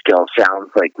 but it still sounds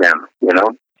like them,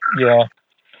 Yeah.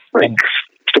 Like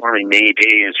Stormy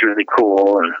Mayday is really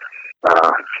cool, and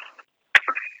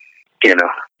you know.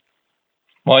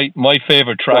 My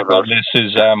favorite track on this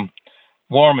is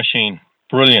War Machine.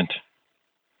 Brilliant.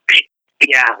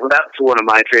 Yeah, well, that's one of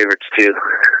my favorites too.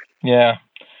 Yeah.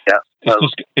 Yeah.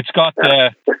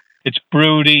 It's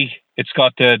broody. It's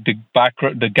got the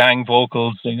background, the gang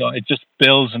vocals. You know, it just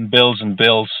builds and builds and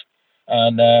builds.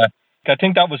 And I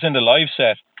think that was in the live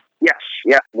set. Yes,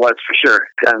 yeah, it was for sure.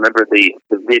 I remember the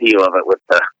video of it with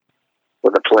the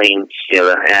planes, you know,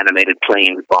 the animated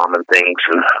planes bombing things,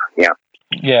 and yeah.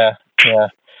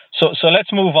 So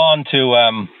let's move on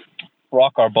to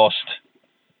Rock or Bust.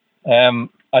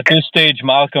 At this stage,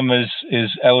 Malcolm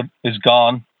is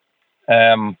gone.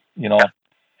 You know,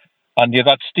 and you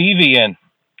got Stevie in.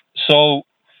 So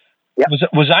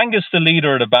was Angus the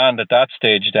leader of the band at that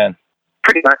stage then?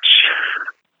 Pretty much.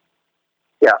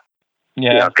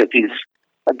 Yeah, because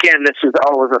this is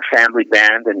always a family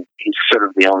band, and he's sort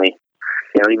of the only,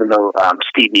 you know, even though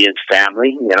Stevie is family,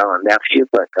 you know, a nephew,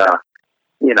 but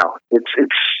you know, it's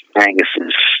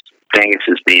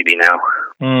Angus's baby now.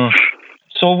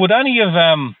 So would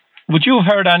you have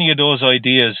heard any of those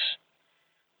ideas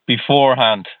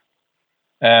beforehand?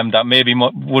 That maybe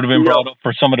would have been brought up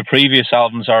for some of the previous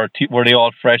albums, or were they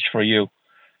all fresh for you?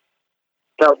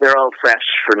 No, they're all fresh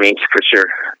for me, for sure.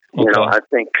 Okay. You know, I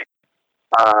think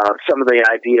some of the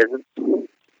ideas,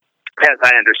 as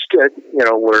I understood, you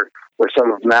know, were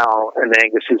some of Mal and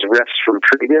Angus's riffs from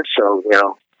previous. So, you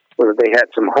know, whether they had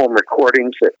some home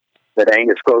recordings that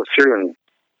Angus goes through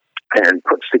and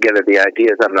puts together the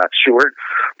ideas, I'm not sure.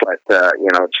 But you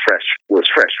know, was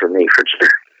fresh for me, for sure.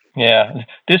 Yeah,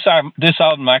 this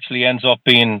album actually ends up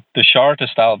being the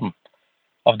shortest album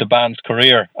of the band's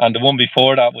career, and the one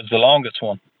before that was the longest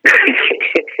one.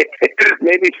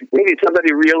 maybe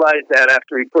somebody realized that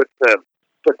after he put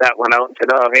that one out and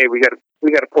said, "Oh, hey, we got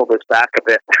to pull this back a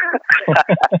bit."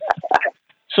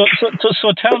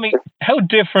 So tell me, how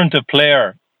different a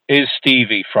player is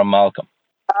Stevie from Malcolm?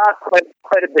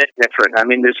 Quite a bit different. I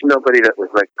mean, there's nobody that was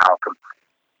like Malcolm.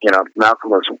 You know,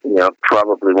 Malcolm was, you know,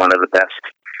 probably one of the best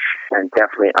and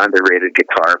definitely underrated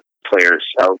guitar players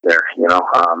out there. You know,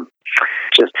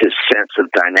 just his sense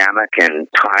of dynamic and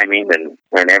timing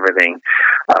and everything.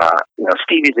 You know,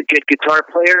 Stevie's a good guitar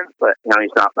player, but you know,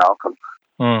 he's not Malcolm.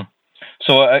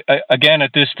 So again,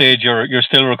 at this stage, you're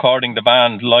still recording the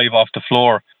band live off the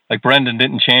floor. Like Brendan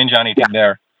didn't change anything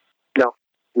there.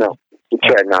 No, he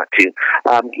tried not to.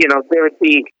 You know, there would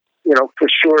be, you know, for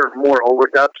sure more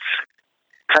overdubs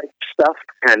type stuff,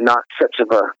 and not such of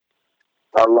a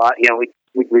lot. You know,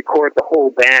 we'd record the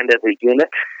whole band as a unit,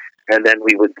 and then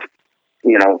we would,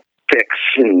 you know, fix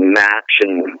and match,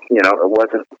 and you know, it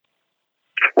wasn't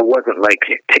like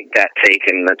take that take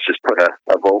and let's just put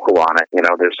a vocal on it. You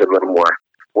know, there's a little more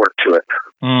work to it.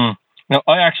 Now,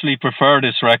 I actually prefer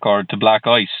this record to Black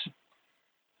Ice,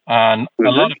 and a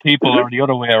lot of people are the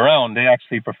other way around. They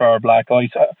actually prefer Black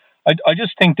Ice. I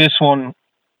just think this one,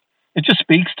 it just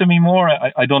speaks to me more.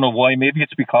 I don't know why. Maybe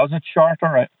it's because it's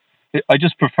shorter. I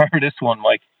just prefer this one,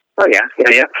 Mike. Oh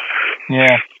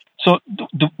yeah. So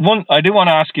the one I do want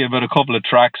to ask you about a couple of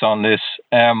tracks on this.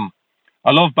 I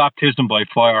love Baptism by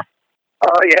Fire.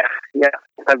 Oh yeah.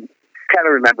 I kind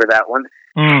of remember that one.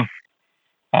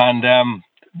 And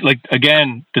like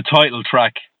again, the title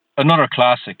track, another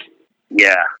classic.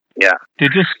 Yeah. I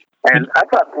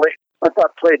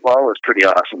thought Play Ball was pretty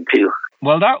awesome too.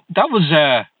 Well, that was.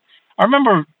 I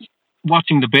remember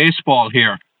watching the baseball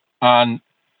here, and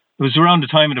it was around the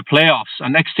time of the playoffs.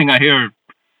 And next thing I hear,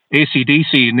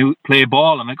 AC/DC Play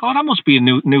Ball. I'm like, oh, that must be a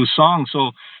new song.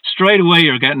 So straight away,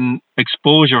 you're getting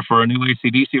exposure for a new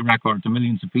AC/DC record to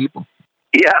millions of people.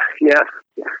 Yeah, that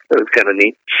was kind of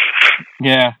neat.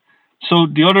 Yeah. So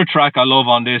the other track I love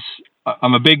on this,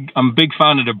 I'm a big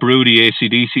fan of the broody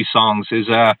AC/DC songs, is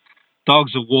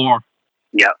Dogs of War.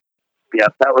 Yeah,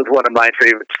 that was one of my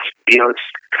favorites. You know,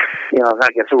 I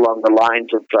guess along the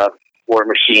lines of War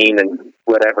Machine and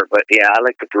whatever. But yeah, I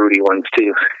like the broody ones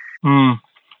too.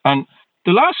 And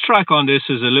the last track on this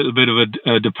is a little bit of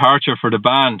a departure for the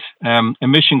band,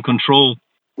 Emission Control.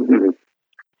 Mm-hmm.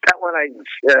 That one I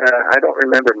don't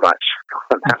remember much.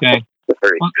 Okay.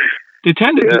 Well, they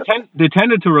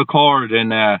tended to record in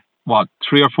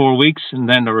 3 or 4 weeks, and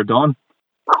then they were done.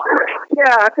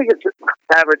 Yeah, I think it's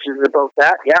averages about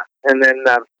that. Yeah, and then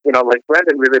you know, like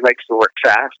Brendan really likes to work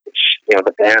fast, which you know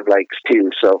the band likes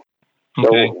too. So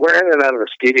we're in and out of the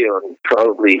studio in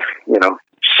probably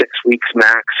 6 weeks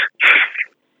max.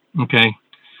 Okay.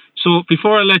 So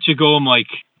before I let you go,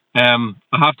 Mike, I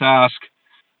have to ask,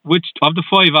 which of the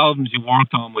 5 albums you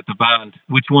worked on with the band,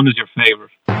 which one is your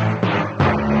favorite?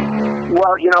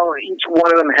 Well, each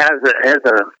one of them has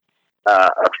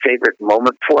a favorite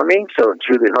moment for me, so it's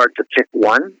really hard to pick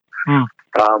one.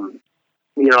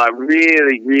 I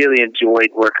really, really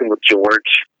enjoyed working with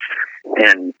George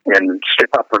and Stiff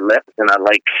Upper Lip, and I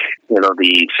like, the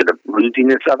sort of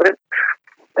bluesiness of it.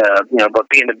 But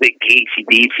being a big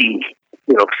AC/DC,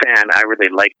 fan, I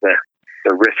really like the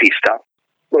riffy stuff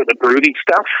or the broody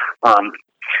stuff.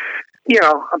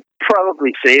 I'd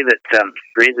probably say that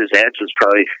Razor's Edge was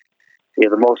probably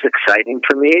the most exciting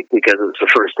for me because it was the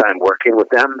first time working with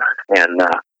them, and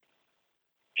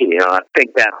I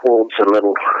think that holds a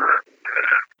little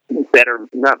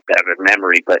not better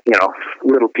memory, but a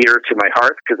little dear to my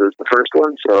heart because it was the first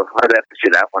one. So I'd have to say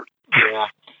that one. Yeah.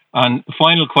 And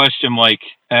final question, Mike.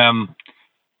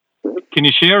 Can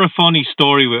you share a funny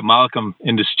story with Malcolm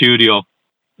in the studio?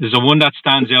 Is there one that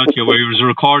stands out to you where he was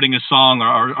recording a song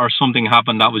or something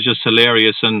happened that was just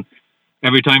hilarious, and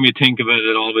every time you think of it,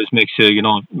 it always makes you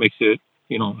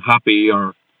happy?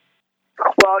 Or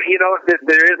well,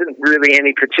 there isn't really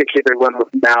any particular one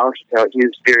with Mal. He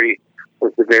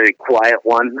was a very quiet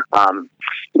one.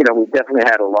 We definitely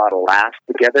had a lot of laughs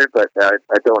together, but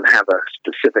I don't have a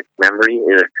specific memory.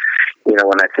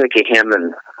 When I think of him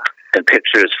and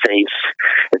picture his face,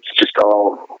 it's just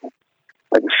all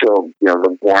I can feel,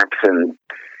 the warmth and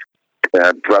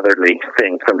brotherly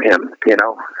thing from him.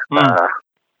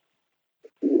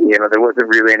 There wasn't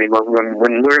really any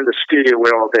when we're in the studio,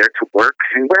 we're all there to work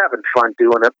and we're having fun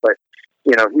doing it. But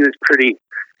he was pretty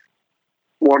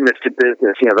more Mr.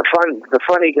 Business. The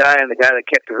funny guy and the guy that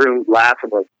kept the room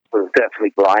laughing was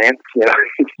definitely Brian.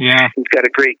 Yeah, he's got a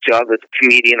great job as a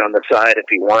comedian on the side if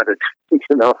he wanted.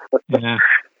 Yeah.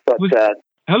 But the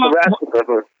rest of it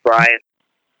was Brian.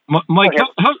 Mike,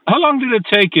 how long did it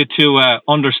take you to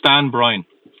understand Brian?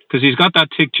 Because he's got that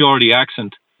Tick Geordie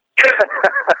accent.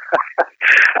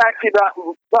 Actually,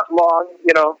 not long.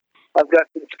 I've got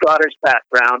some Scottish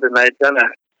background, and I'd done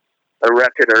a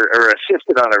record or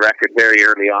assisted on a record very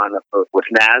early on with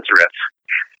Nazareth.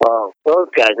 Well, those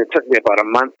guys, it took me about a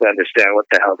month to understand what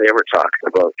the hell they were talking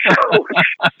about. So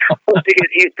once you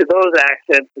get used to those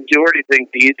accents, the Geordie thing's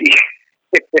easy.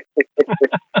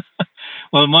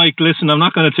 Well, Mike, listen, I'm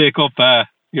not going to take up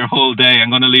your whole day. I'm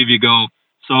going to leave you go.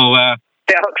 So, yeah,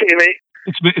 okay, mate.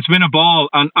 It's been a ball,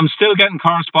 and I'm still getting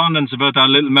correspondence about that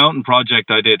little mountain project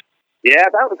I did. Yeah,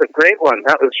 that was a great one.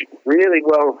 That was really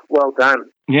well done.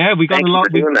 Yeah, we got Thank a lot.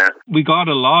 You for doing that. We got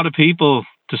a lot of people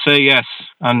to say yes,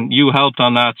 and you helped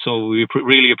on that, so we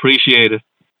really appreciate it.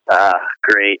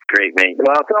 Great, mate.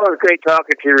 Well, it's always great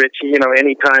talking to you, Richie.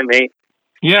 Anytime, mate.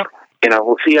 Yeah.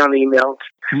 We'll see you on the emails.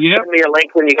 Yeah. Send me a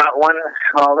link when you got one,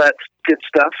 all that good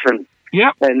stuff, and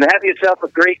have yourself a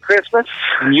great Christmas.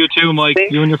 And you too, Mike.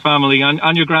 Thanks. You and your family,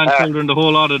 and your grandchildren, the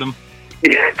whole lot of them.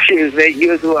 Yeah, cheers, mate.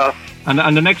 You as well.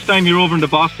 And the next time you're over in the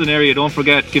Boston area, don't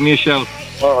forget, give me a shout.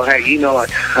 Oh, hey, you know it.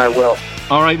 I will.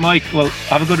 All right, Mike. Well,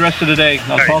 have a good rest of the day.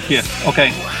 I'll talk to you.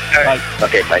 Okay. All right. Bye.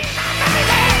 Okay, bye.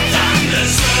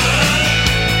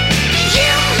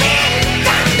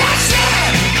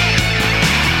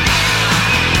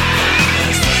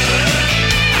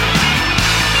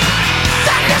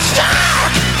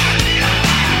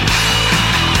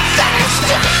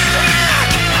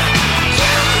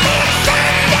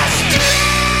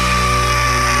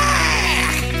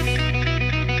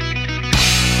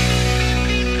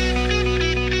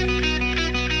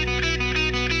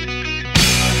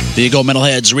 There you go,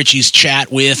 Metalheads. Richie's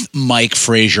chat with Mike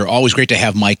Frazier. Always great to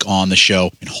have Mike on the show.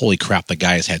 And holy crap, the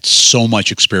guy has had so much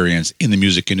experience in the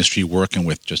music industry, working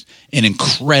with just an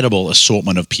incredible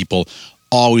assortment of people.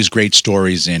 Always great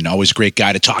stories and always a great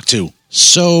guy to talk to.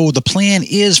 So the plan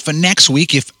is for next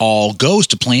week, if all goes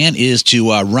to plan, is to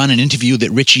run an interview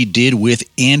that Richie did with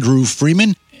Andrew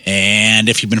Freeman. And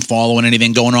if you've been following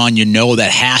anything going on, you know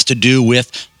that has to do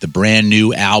with the brand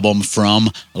new album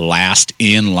from Last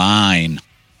in Line.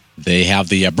 They have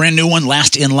the brand new one,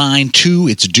 Last in Line 2.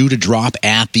 It's due to drop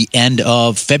at the end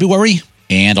of February.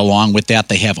 And along with that,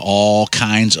 they have all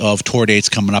kinds of tour dates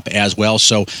coming up as well.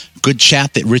 So good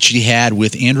chat that Richie had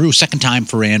with Andrew. Second time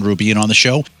for Andrew being on the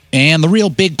show. And the real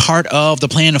big part of the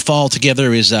plan to fall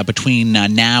together is between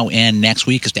now and next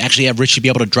week is to actually have Richie be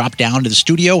able to drop down to the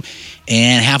studio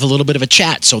and have a little bit of a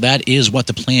chat. So that is what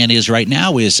the plan is right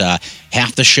now, is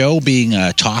half the show being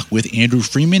a talk with Andrew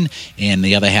Freeman and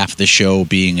the other half of the show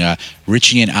being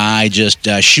Richie and I just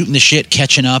shooting the shit,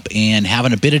 catching up, and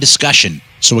having a bit of discussion.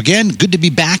 So again, good to be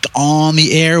back on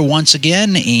the air once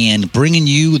again and bringing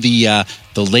you the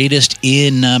latest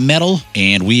in metal.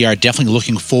 And we are definitely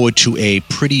looking forward to a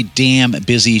pretty damn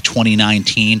busy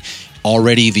 2019.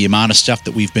 Already the amount of stuff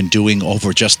that we've been doing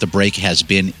over just the break has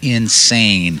been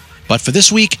insane. But for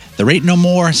this week, there ain't no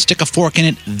more. Stick a fork in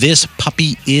it. This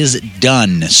puppy is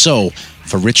done. So,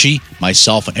 for Richie,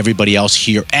 myself, and everybody else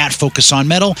here at Focus on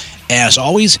Metal, as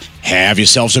always, have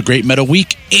yourselves a great metal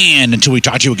week. And until we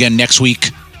talk to you again next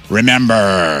week,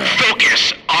 remember,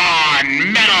 Focus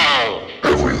on Metal.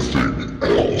 Everything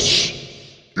else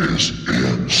is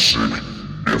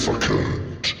insignificant.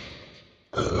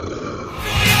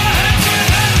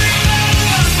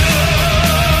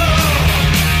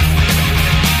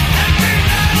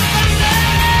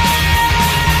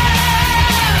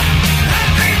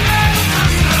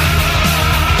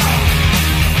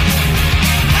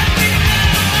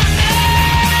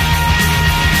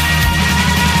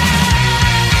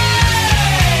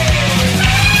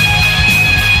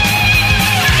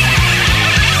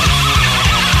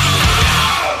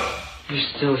 You're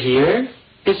still here?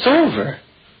 It's over.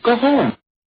 Go home.